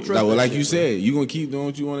said, don't trust that like shit, you bro. said, you gonna keep doing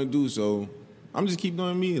what you want to do. So I'm just keep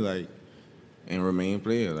doing me, like, and remain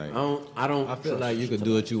player. Like I don't. I feel like you could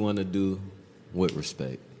do what you want to do with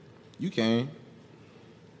respect. you can.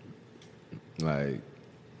 Like,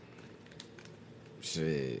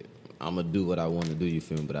 shit, I'm gonna do what I want to do, you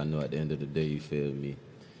feel me? But I know at the end of the day, you feel me,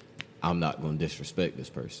 I'm not gonna disrespect this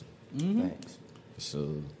person. Facts.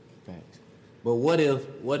 So Facts. But what if?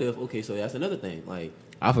 Okay, so that's another thing. Like.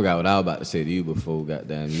 I forgot what I was about to say to you before,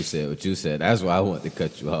 goddamn, you said what you said. That's why I want to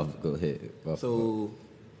cut you off. Go ahead. So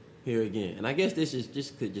here again, and I guess this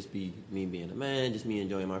could just be me being a man, just me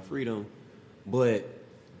enjoying my freedom. But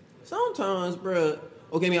sometimes, bruh,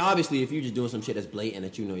 okay, I mean, obviously, if you're just doing some shit that's blatant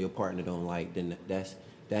that you know your partner don't like, then that's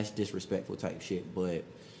disrespectful type shit. But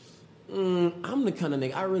I'm the kind of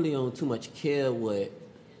nigga, I really don't too much care what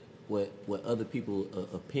other people's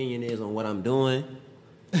opinion is on what I'm doing.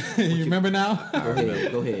 you remember now? Go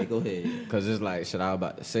ahead. Because it's like, shit, I was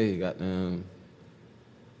about to say, goddamn,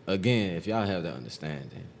 again, if y'all have that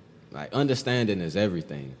understanding, like, understanding is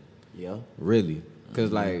everything, Yeah. really.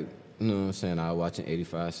 Because, like, you know what I'm saying, I was watching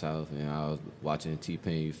 85 South, and I was watching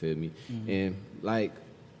T-Pain, you feel me? And, like,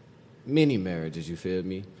 many marriages, you feel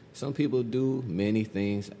me? Some people do many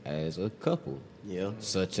things as a couple, Yeah.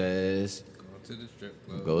 such as Go to the strip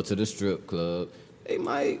club. go to the strip club. They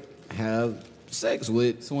might have sex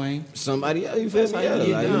with Swing. somebody else, you feel That's me? how you Yeah,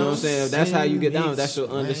 get like, you know what I'm down. saying? That's how you get down. That's your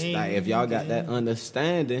Swing, understanding. Like, if y'all got that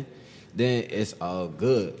understanding, then it's all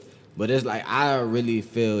good. But it's like, I really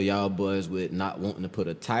feel y'all boys with not wanting to put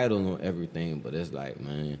a title on everything, but it's like,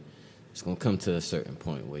 man, it's going to come to a certain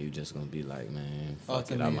point where you just going to be like, man, fuck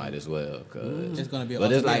it, I Ultimate. might as well. Cause, It's gonna be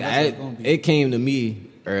but it's ultimate, like, that's what it's gonna be. it came to me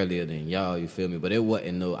earlier than y'all, you feel me? But it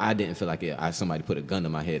wasn't no, I didn't feel like somebody put a gun to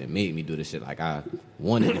my head and made me do this shit. Like, I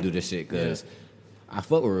wanted to do this shit because I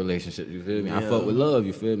fuck with relationships, you feel me? I Yeah. fuck with love,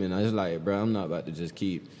 you feel me? And I just like, bro, I'm not about to just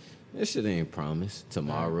keep, this shit ain't promised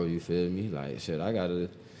tomorrow, you feel me? Like, shit,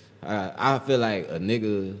 I feel like a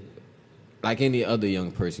nigga like any other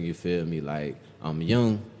young person, you feel me? Like, I'm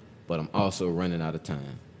young, but I'm also running out of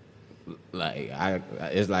time. Like,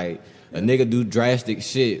 it's like a nigga do drastic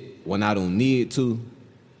shit when I don't need to,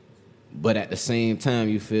 but at the same time,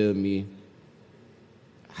 you feel me?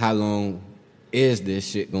 How long is this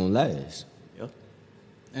shit gonna last? Yep.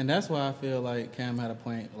 And that's why I feel like Cam had a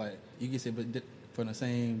point. Like, you can see it from the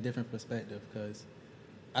same different perspective, because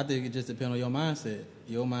I think it just depends on your mindset.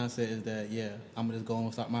 Your mindset is that, yeah, I'm going to just go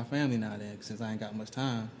and start my family now then, since I ain't got much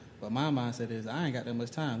time. But my mindset is, I ain't got that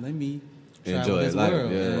much time. Let me travel Enjoy this life.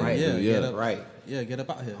 world. Yeah, Right. Get up, Right. Yeah, get up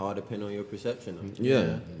out here. All depend on your perception of it. Yeah.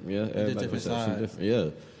 Just Everybody different perception sides.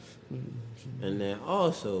 different. Yeah. And then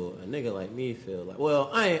also, a nigga like me feel like, well,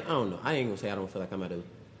 I don't know. I ain't gonna say I don't feel like I'm at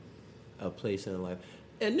a place in life.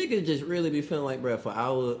 And niggas just really be feeling like, bruh,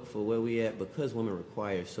 for where we at, because women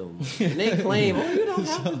require so much. And they claim, oh, you don't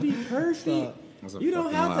have to be perfect. That's a You don't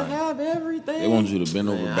fucking have to lie. have everything. They want you to bend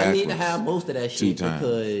over Man, backwards. I need to have most of that 2 shit times.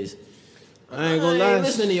 because I ain't gonna lie.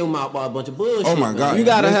 listening to your mouth about a bunch of bullshit. Oh, my man. God. You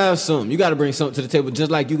gotta have something. You gotta bring something to the table,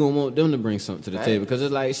 just like you gonna want them to bring something to the Right. table. Because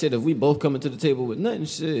it's like, shit, if we both coming to the table with nothing,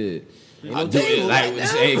 shit. Ain't I no do it table like, right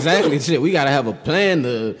now. exactly, shit. We gotta have a plan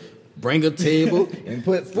to bring a table and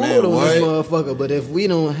put food Man, on this what? motherfucker. But if we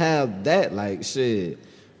don't have that, like, shit,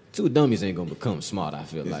 2 dummies ain't gonna become smart, I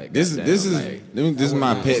feel like. This Goddamn, is like, this is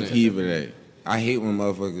my what pet I'm peeve of that. I hate when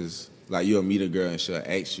motherfuckers like you'll meet a girl and she'll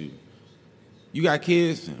ask you, "You got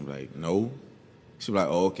kids?" And I'm like, "No." She'll be like,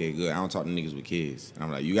 "Oh, okay, good. I don't talk to niggas with kids." And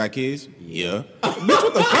I'm like, "You got kids?" Yeah. Bitch,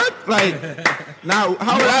 what the fuck? Like, now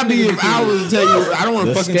how would I be if I was to tell you I don't want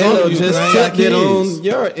to the fucking scale talk to you? just 'cause I ain't got tipped it kids. on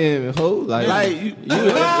your end, ho. Like, Like,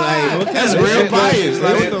 like that's real bias.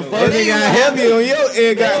 Like, what the fuck? That nigga got heavy on your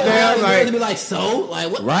end, goddamn. Like, Like, to be like, so?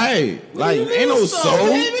 Like, what? Right. Like, you mean, ain't no soul.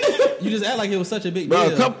 baby? You just act like it was such a big Bro,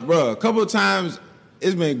 deal. a couple of times,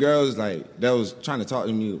 it's been girls like that was trying to talk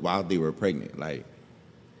to me while they were pregnant. Like,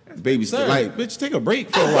 baby, Sir. like, bitch, take a break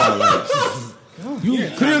for a while. Like, you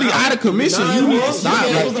clearly out of commission. You need to stop.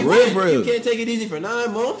 You Like, can't- for real, You bro. can't take it easy for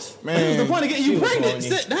 9 months. What's the Man, point of getting you was pregnant? horny.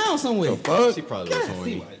 Sit down somewhere. fuck. she probably was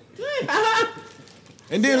horny.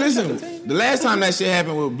 And then listen, the last time that shit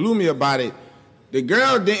happened, what blew me about it, the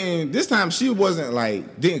girl didn't. This time she wasn't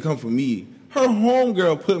like didn't come for me. Her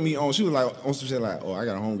homegirl put me on. She was like on some shit like, "Oh, I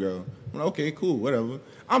got a homegirl." I'm like, "Okay, cool, whatever."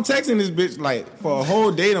 I'm texting this bitch like for a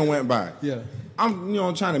whole day that went by. Yeah. I'm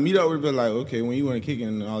trying to meet up with her, but like, okay, when you want to kick it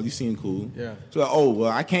and all, you seem cool. Yeah. So like, oh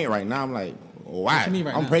well, I can't right now. I'm like, why? What you mean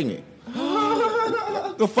right I'm now? pregnant.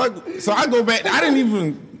 The fuck? So I go back. I didn't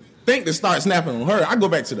even think to start snapping on her. I go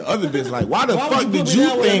back to the other bitch. Like, why the Why would fuck you did put me you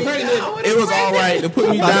down with a think pregnant- it was all right to put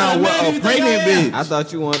me down with a pregnant bitch? I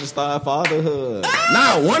thought you wanted to start fatherhood.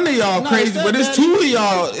 Nah, one of y'all No, crazy, it's but it's that 2 of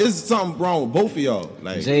y'all. It's something wrong with both of y'all.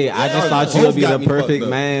 Like, Jay, I just y'all thought you both would be got the me fucked perfect up.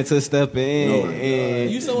 man to step in No.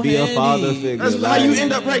 and You so be a handy. father figure. That's how like, you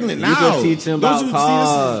end up pregnant You now. can teach him Don't about you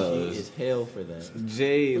cars. It's hell for that.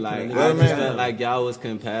 Jay, like, Yeah, I just man. felt like y'all was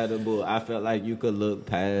compatible. I felt like you could look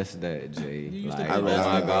past that, Jay. used to Like, be oh best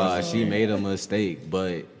my friends. God, she made a mistake,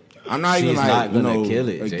 but I'm not even she's like not gonna kill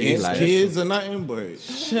it, Jay. against Like, kids or nothing, but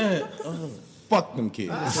Shut up. fuck them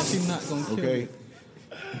kids. She's not gonna kill Okay. it.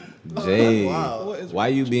 Jay, What is- why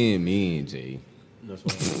you being mean, Jay? That's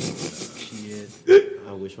why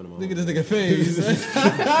I wish one of my Look at homies- this nigga face.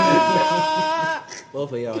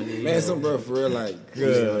 Both of y'all need. Man, some bro, for real, like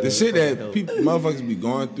the shit that people, motherfuckers be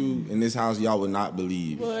going through in this house, y'all would not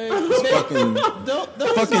believe. It's fucking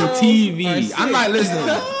fucking TV. I'm not listening,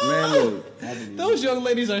 man. Look, Those young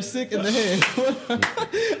ladies are sick in the head.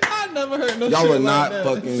 I never heard no y'all shit would like not that.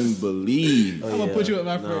 fucking believe. I'm gonna put you with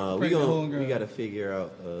my Nah, pregnant homegirl. we gotta figure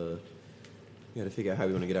out. We gotta figure out how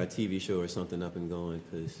we want to get our TV show or something up and going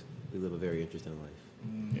because we live a very interesting life.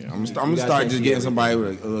 Yeah, I'm gonna gotta start take just see getting everything. somebody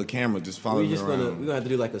with a little camera, just following We're me just around. gonna have to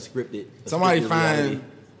do like a scripted. Somebody reality.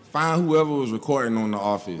 find whoever was recording on The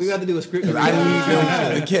Office. We got to do a scripted. I reality. need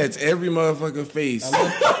them to catch every motherfucking face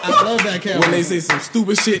I love that camera. when they say some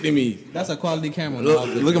stupid shit to me. That's a quality camera.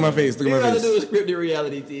 Look at my face. Look We at my got to do a face. scripted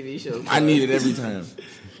reality TV show. I need it every time.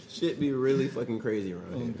 Shit be really fucking crazy around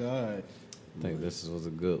Oh here. God. I think this was a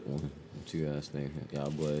good one. What you guys think? Y'all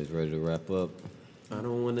boys ready to wrap up? I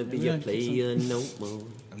don't want to be a player no more.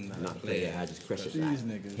 I'm not a player. I just crush it. These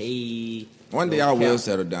niggas. Hey. One day I will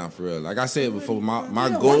settle down for real. Like I said before, my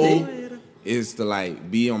goal is to like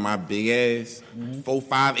be on my big ass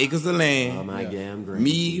 4-5 acres of Oh land. my damn great.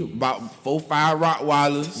 Me about 4-5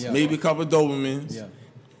 Rottweilers, Yeah. maybe a couple Dobermans. Yeah.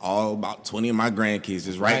 All about 20 of my grandkids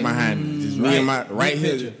just right Right. behind me. Just me and my right Big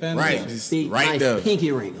here. picture, family Right. picture. Just Big, right nice there.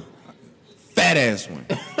 pinky ring. Fat ass one.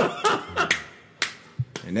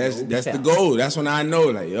 And that's the goal. That's when I know,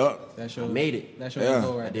 like, yup. That's your, I made it. That's your Yeah.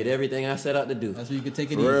 goal I right did there. everything I set out to do. That's where you can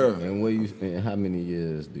take it For easy. real. And how many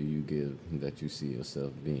years do you give that you see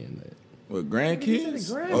yourself being that? With grandkids?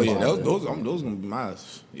 Oh yeah, those gonna be my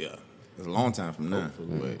It's a long time from now.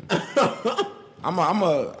 But I'm a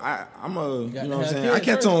you know what I'm saying? I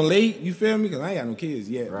catch on late, you feel me? Because I ain't got no kids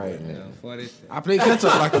yet. Right. You know, for this shit. I play catch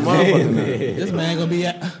up like a motherfucker now. This man gonna be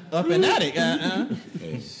up and at it.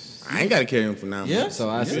 I ain't gotta carry him for now. Yeah. So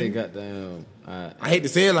I say, goddamn, I hate to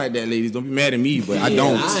say it like that, ladies. Don't be mad at me, but I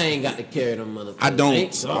don't. I ain't got to carry them motherfuckers. I don't.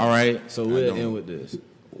 Ain't so. All right. so we'll end with this.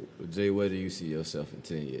 Jay, where do you see yourself in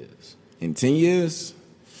 10 years? In 10 years,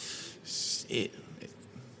 shit,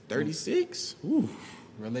 36. Ooh.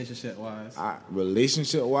 Relationship wise.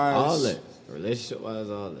 Relationship wise, All that. Relationship wise,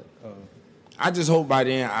 all that. I just hope by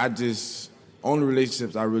then only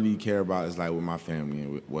relationships I really care about is like with my family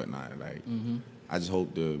and whatnot. Like I just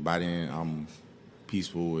hope by then I'm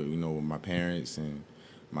peaceful with with my parents and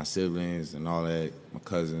my siblings and all that, my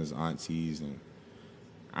cousins, aunties, and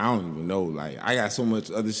I don't even know. Like I got so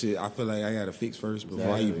much other shit I feel like I gotta fix first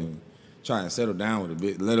before I even try and settle down with a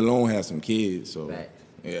bit, let alone have some kids. So Fact.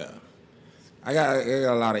 yeah. I got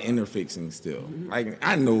a lot of inner fixing still. Like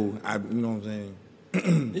I know, you know what I'm saying?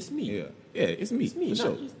 It's me. Yeah, it's me. It's me. For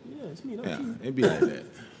Not sure. just, it's me. Not Yeah, you. it be like that.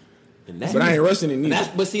 And that's But I ain't rushing it neither.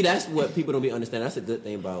 But see, that's what people don't be understanding. That's a good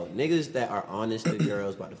thing about niggas that are honest to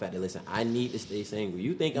girls about the fact that, listen, I need to stay single.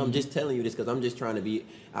 You think I'm just telling you this because I'm just trying to be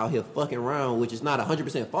out here fucking around, which is not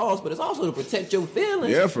 100% false, but it's also to protect your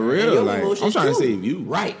feelings. Yeah, for and real. your Like, emotions I'm trying to too. save you.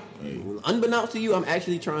 Right. Unbeknownst to you, I'm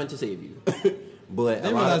actually trying to save you. But They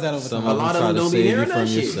a lot realize of, that over Some time. a of lot them of try them to don't be save you hearing from that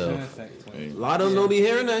shit. yourself. A lot of them don't be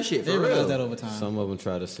hearing that shit. They For realize real. that over time. Some of them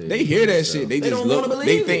try to say They hear that shit. They They just don't wanna look. believe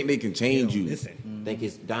They it. think they can change you. Listen, Think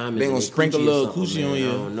it's diamonds. They in gonna their sprinkle a coochie or little something, coochie on man. you.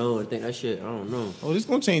 I don't know. I think that shit. I don't know. Oh, this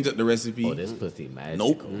gonna change up the recipe. oh, this pussy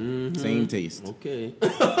magical. Nope. Same taste. Okay. You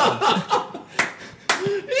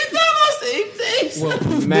talking about same taste?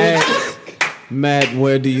 Matt,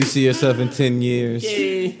 where do you see yourself in 10 years?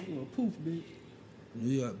 Yeah. New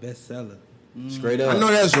York bestseller. Straight up. I know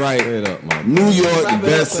that's right. Straight up, man. New York, the Clap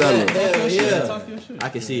it up for that. bestseller. Hell yeah. Talk your shit. I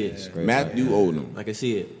can see it. Matthew Odom. I can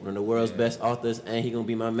see it. One of the world's best authors, and he gonna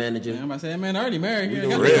be my manager. I'm about to say, man, already married. You We got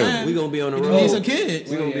gonna, the real. time. we gonna be on the You road. need some kids.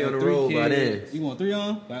 We gonna be on the 3 road by then. kids. You want 3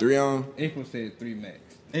 on? 3 on, April said 3 max.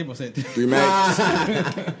 April said 3 max.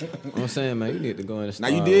 I'm saying, man, you need to go in and Now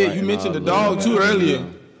start you did. You writing mentioned the all dog too earlier.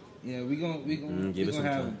 Yeah, we gonna give it some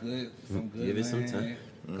have time. some good Give it some land, time.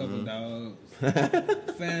 Couple dogs,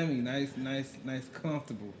 family, nice,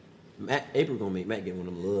 comfortable. April gonna make Matt get one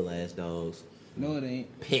of them little ass dogs. No, it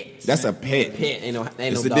ain't. Pets. That's a pet. pet. Ain't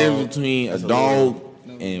It's no the dog. difference between a That's dog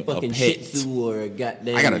No. and a fucking Shih pet. Tzu or a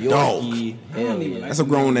goddamn I got a dog. Yorkie. Hell yeah. That's a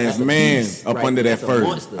grown ass That's a man beast, up right? under that That's a fur.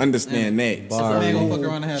 monster. Understand that. That's a man big gonna old fuck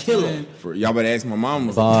around and have killer. twins. For y'all better ask my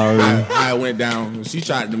mama. Barry. I went down. She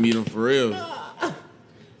tried to meet him for real.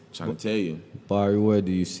 Trying to tell you. Barry, where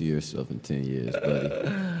do you see yourself in 10 years, buddy?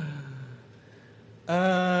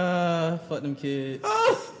 Fuck them kids.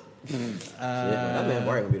 Yeah, that man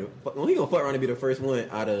Barry gonna be he gonna fuck around and be the first one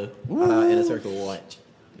out of our inner circle watch.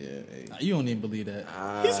 Yeah. Hey. You don't even believe that.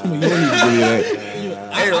 You don't need to do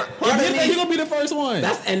that. You gonna be the first one.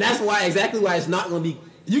 That's exactly why it's not gonna be.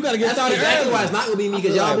 You gotta get That's started exactly early. why it's not gonna be me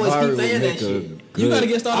because y'all boys keep saying that shit. You gotta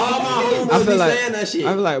get started. All my early. homeboys be saying that I shit.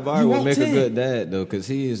 feel like Barry You would want make 10. a good dad though, because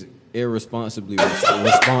he is irresponsibly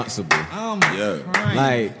responsible. Yeah.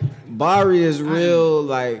 Like Barry is real.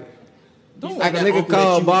 Like Don't like a that nigga uncle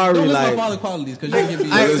call that you- Barry Don't listen to like. father qualities because you can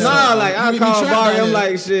be. I You call be trapped Barry. out I'm here.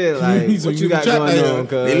 like shit. Like what you got going on?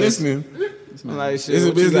 Cause They listening. I'm like shit. It's a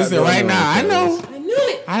what you got business going right on, now. I cuz? know. I knew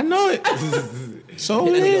it. I know it.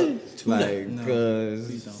 So yeah. Like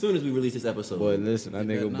cause. As soon as we release this episode, Boy, listen, that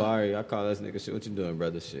better nigga not. Barry, I call this nigga shit. What you doing,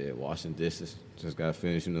 brother? Shit, washing dishes. Just got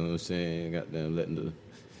finished, you know what I'm saying? Goddamn,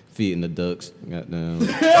 feeding the ducks. Goddamn.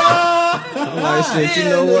 I'm like, shit, you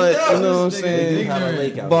know what? You know what I'm saying? Have a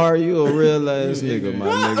lake out Barry, you a real ass nigga, my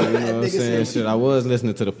nigga. You know what I'm Nigga saying? said- Shit, I was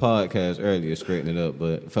listening to the podcast earlier, straightening it up,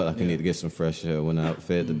 but felt like I need to get some fresh air when I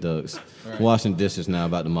fed the ducks. Washing dishes now,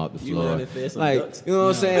 about to mop the You floor. running fed some Like, ducks? you know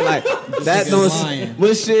what I'm saying? Like, that Nigga's don't. lying.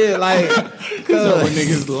 But shit, like, cuz.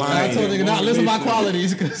 Niggas I told lying. nigga not listen to my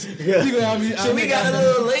qualities because you gonna have me. Shit, we got a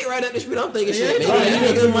little late right up the street. I'm thinking shit. Maybe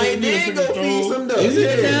that nigga might did go feed some ducks. Is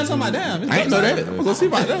it? Yeah, that's on my damn. I ain't know that. I'm gonna see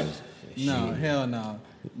about that. No, hell no.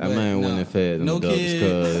 That But man went no. and fed them No ducks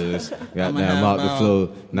kids. cuz I'ma goddamn have out the about- floor.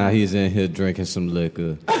 Now he's in here drinking some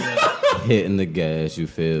liquor, hitting the gas. You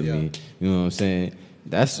feel me? You know what I'm saying?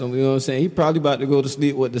 That's some, you know what I'm saying. He probably about to go to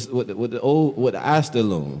sleep with the eye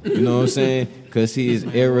still on. You know what I'm saying? Because he is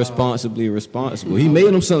irresponsibly responsible. He made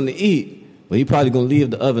him something to eat, But he probably gonna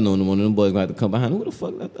leave the oven on, and one of them boys gonna have to come behind. Who the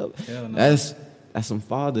fuck left the oven? Hell no. That's some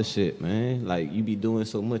father shit, man. Like, you be doing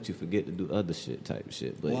so much, you forget to do other shit type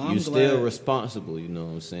shit. But Well, I'm you still glad- responsible, you know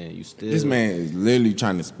what I'm saying? You still... This man is literally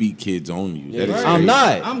trying to speak kids on you. That is right. I'm crazy.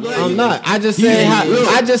 not. I'm glad I'm you- not. I just He- said look.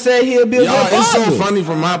 I just said he'll be a Y'all, good it's so father. funny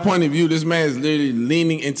from my point of view. This man is literally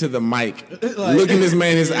leaning into the mic, looking this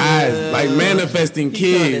man in his eyes, like manifesting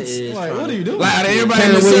kids. Like, what are you doing? Like out of everybody in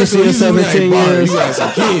Can't the wait to see circle, in he's like, 17 "Bar, years. you got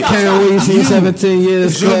some kids." Can't wait to see in 17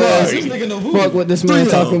 years. your cuz. boy. This nigga know who. Fuck what this man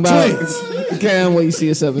Three talking of about. twins. Can't wait to see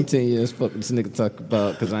in 17 years. Fuck what this nigga talking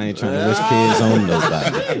about, because I ain't trying to wish kids on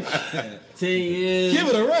nobody. 10 years. Give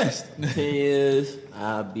it a rest. 10 years.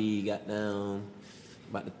 I'll be got down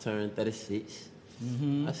about to turn 36.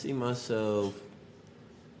 I see myself.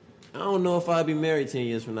 I don't know if I'll be married 10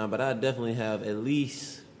 years from now, but I definitely have at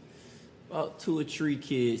least about 2 or 3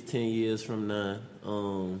 kids 10 years from now.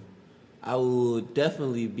 I will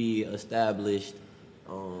definitely be established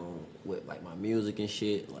with like my music and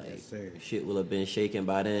shit. Like sir. shit will have been shaken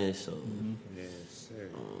by then. So Yes, sir.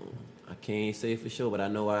 I can't say for sure, but I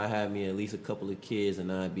know I have me at least a couple of kids,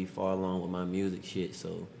 and I'd be far along with my music shit.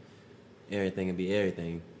 So everything will be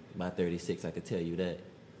everything. By 36, I could tell you that.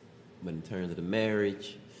 But in terms of the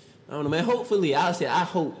marriage, I don't know, man. Hopefully, I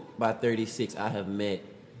hope by 36 I have met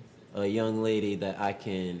a young lady that I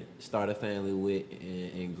can start a family with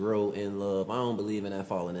and grow in love. I don't believe in that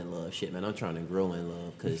falling in love shit, man. I'm trying to grow in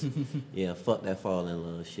love because, yeah, fuck that falling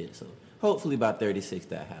in love shit. So hopefully by 36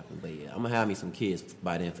 that happens. But yeah, I'm going to have me some kids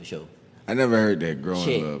by then for sure. I never heard that growing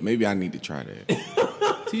Shit. love. Maybe I need to try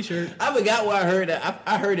that. T-shirt. I forgot where I heard that.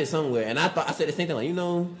 I heard it somewhere, and I said the same thing.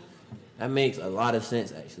 Like, that makes a lot of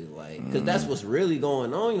sense actually. Like, because that's what's really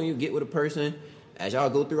going on. You get with a person, as y'all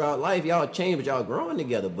go throughout life, y'all change, but y'all growing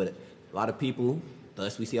together. But a lot of people,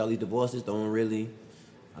 thus we see all these divorces, don't really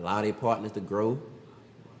allow their partners to grow.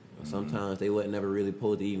 Sometimes they wasn't never really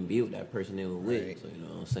supposed to even be with that person they were with. Right. So you know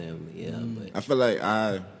what I'm saying? But yeah, but I feel like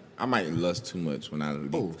I might lust too much when I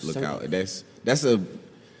look certainly. out.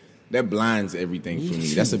 That blinds everything for me.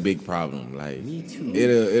 too. That's a big problem. Like, Me too.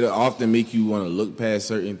 It'll often make you want to look past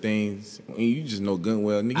certain things. And you just know good and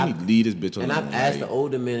well, nigga, you need to leave this bitch alone. and I've asked like, the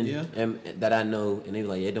older men Yeah. that I know, and they were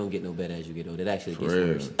like, "It don't get no better as you get older. It actually for gets real.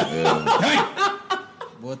 worse. Yeah.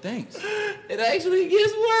 Well, thanks. It actually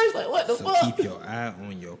gets worse. Like what the So fuck?" keep your eye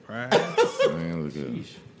on your prize. Man, look at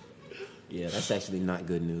Yeah, that's actually not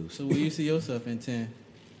good news. So where you see yourself in 10?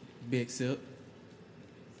 Big Sip.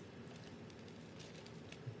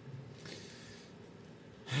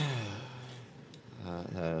 I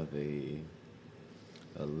have a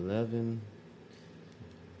 11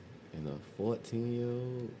 and a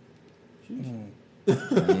 14-year-old.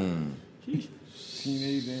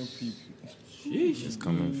 Teenage and people. it's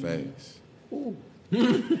coming fast.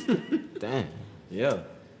 Damn. Yeah,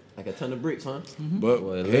 like a ton of bricks, huh? But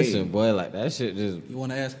Boy, hey, listen, boy, like that shit just. You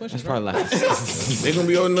want to ask questions? That's probably like. they gonna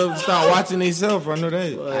be old enough to start watching themselves. I know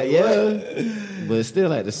that. Yeah. But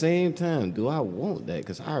still, at the same time, do I want that?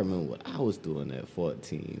 Because I remember what I was doing at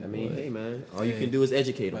 14. I mean, boy. hey man, all you can do is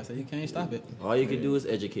educate I them. say you can't stop it. All you can do is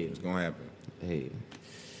educate It's them. gonna happen. Hey.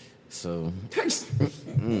 So.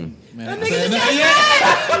 Man,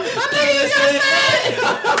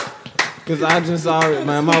 Because I just already,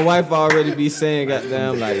 man, my wife already be saying,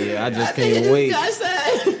 goddamn, like, yeah, I just can't wait.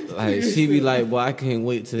 Like, she be like, boy, I can't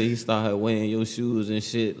wait till he start wearing your shoes and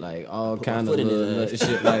shit, like, all Put kind my of foot in little his nut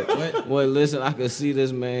shit. Like, boy, listen, I could see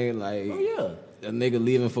this man, like, Oh yeah. a nigga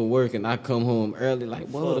leaving for work and I come home early, like,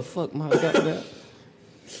 boy, what the fuck, my goddamn.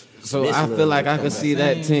 So This I little feel like I come could back. see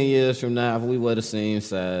that 10 years from now if we were the same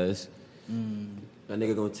size. That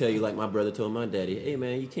nigga gonna tell you like my brother told my daddy, "Hey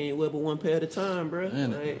man, you can't wear but one pair at a time, bro.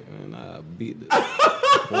 Man. Like, And I beat the.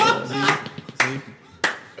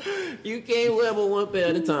 you can't wear but one pair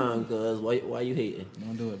at a time, cuz why you hating?"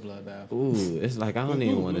 don't do it, bloodbath. Ooh, it's like I don't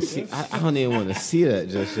even want to see. I don't even want to see that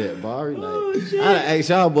just yet, Barry. Like I done asked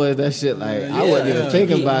y'all boys that shit. Like I wasn't even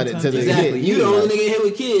thinking about it till it Exactly. hit You the you. only Like, nigga here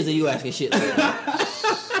with kids and you asking shit like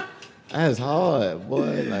that. that's hard,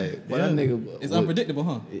 boy. Like boy, that nigga. It's unpredictable,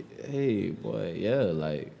 huh? Hey, boy, yeah.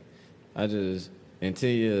 Like I just in 10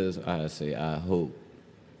 years, I say I hope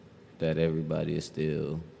that everybody is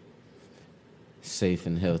still safe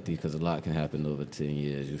and healthy because a lot can happen over 10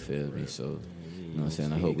 years. You feel me? So. You know what I'm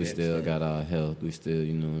saying? I hope we still got our health. We still,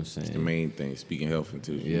 you know what I'm saying? The main thing, speaking health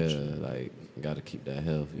into the Yeah, future. like, got to keep that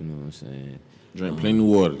health, you know what I'm saying? Drink plenty of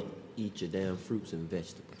water. Eat your damn fruits and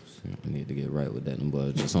vegetables. I need to get right with that. Them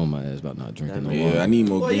boys just on my ass about not drinking no Yeah, water. I need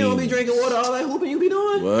more Boy, greens. you don't be drinking water all that hooping you be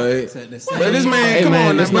doing? What? At the But same- this man, Hey come man,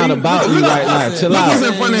 on, it's now, not bro. about you right now. Chill Look out. what's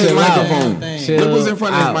in front of his Chill out. microphone. Chill Look what's in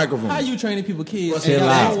front of his out. microphone. How you training people kids? Chill and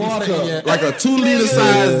got out. water in your Like a 2-liter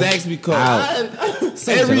size Zaxby cup. Out.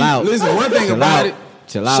 Every, out. listen, one thing Chill about out. it,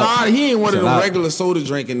 Chill out. Shard, he ain't one of Chill them out. regular soda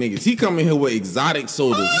drinking niggas. He come in here with exotic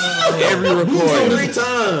sodas every Every recording.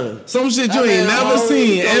 time. Some shit you That ain't man never always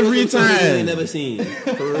seen goes every with something you ain't time. never seen.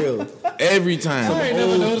 For real. Every time. I ain't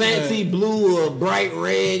never Old noticed that. fancy blue or bright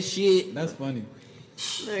red shit. That's funny.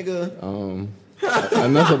 Nigga.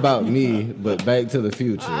 Enough about me, but back to the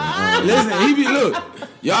future. Listen,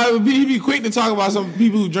 y'all he be quick to talk about some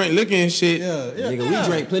people who drink liquor and shit. Yeah, yeah. Nigga, we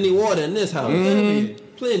drank plenty water in this house.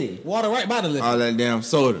 Plenty. Water right by the liquor. All that damn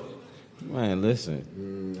soda. Man,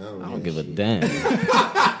 listen, I don't give a damn.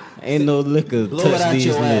 Ain't no liquor Blow it touch out these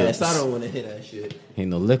your lips. ass. I don't want to hear that shit. Ain't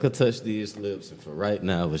no liquor touch these lips, and for right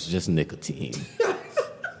now, it's just nicotine.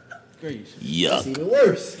 Great. It's Yuck. even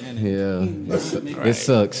worse. Yeah, it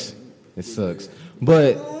sucks. It sucks.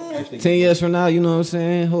 But 10 years from now, you know what I'm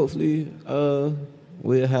saying? Hopefully,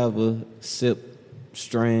 we'll have a sip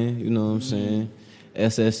strain. You know what I'm saying?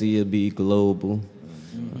 SSE will be global.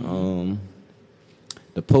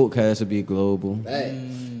 The podcast will be global.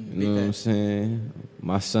 You know what I'm saying?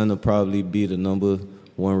 My son will probably be the number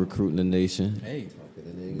 1 recruit in the nation. Hey.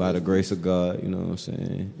 By the grace of God, you know what I'm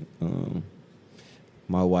saying?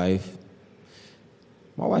 My wife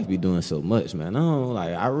be doing so much, man.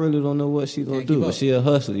 I really don't know what she gonna do, but she a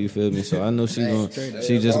hustler, you feel me? So I know she gonna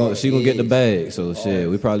get the bag. So shit,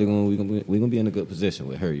 we gonna be in a good position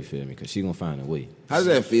with her, you feel me? Cause she gonna find a way. How does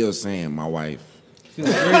that feel saying my wife?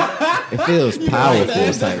 It feels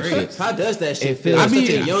powerful type shit. How does that shit It feel feels- at such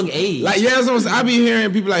a young age? Like, yeah, I be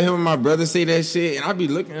hearing people like him and my brother say that shit, and I be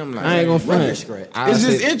looking at him like, I ain't gonna Record front. scratch. It's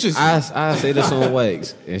just interesting. I say this on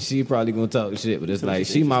wax, and she probably gonna talk shit, but it's like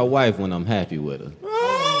she my wife when I'm happy with her.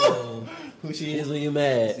 Who she is when you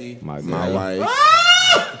mad? My my girl.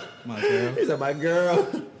 wife. My girl. He said, my girl.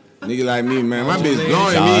 Nigga like me, man. My bitch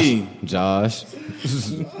blowing me. Josh.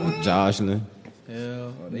 Jocelyn.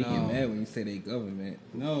 Hell, Oh, they get mad when you say they government.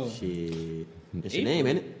 No. Shit. It's your name,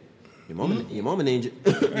 ain't it? Your mama named you.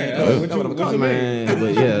 Man,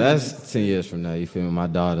 but yeah, that's 10 years from now. You feel me? My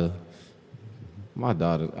daughter.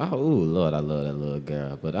 Oh Lord, I love that little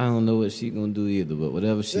girl, but I don't know what she gonna do either. But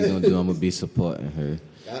whatever she gonna do, I'm gonna be supporting her.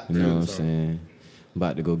 You know what I'm saying?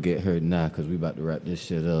 About to go get her now because we about to wrap this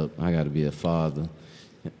shit up. I got to be a father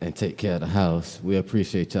and take care of the house. We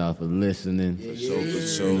appreciate y'all for listening. For sure.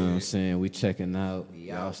 You know what I'm saying? We checking out. We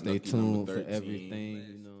Y'all out. stay Lucky number tuned for 13.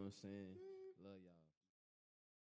 everything.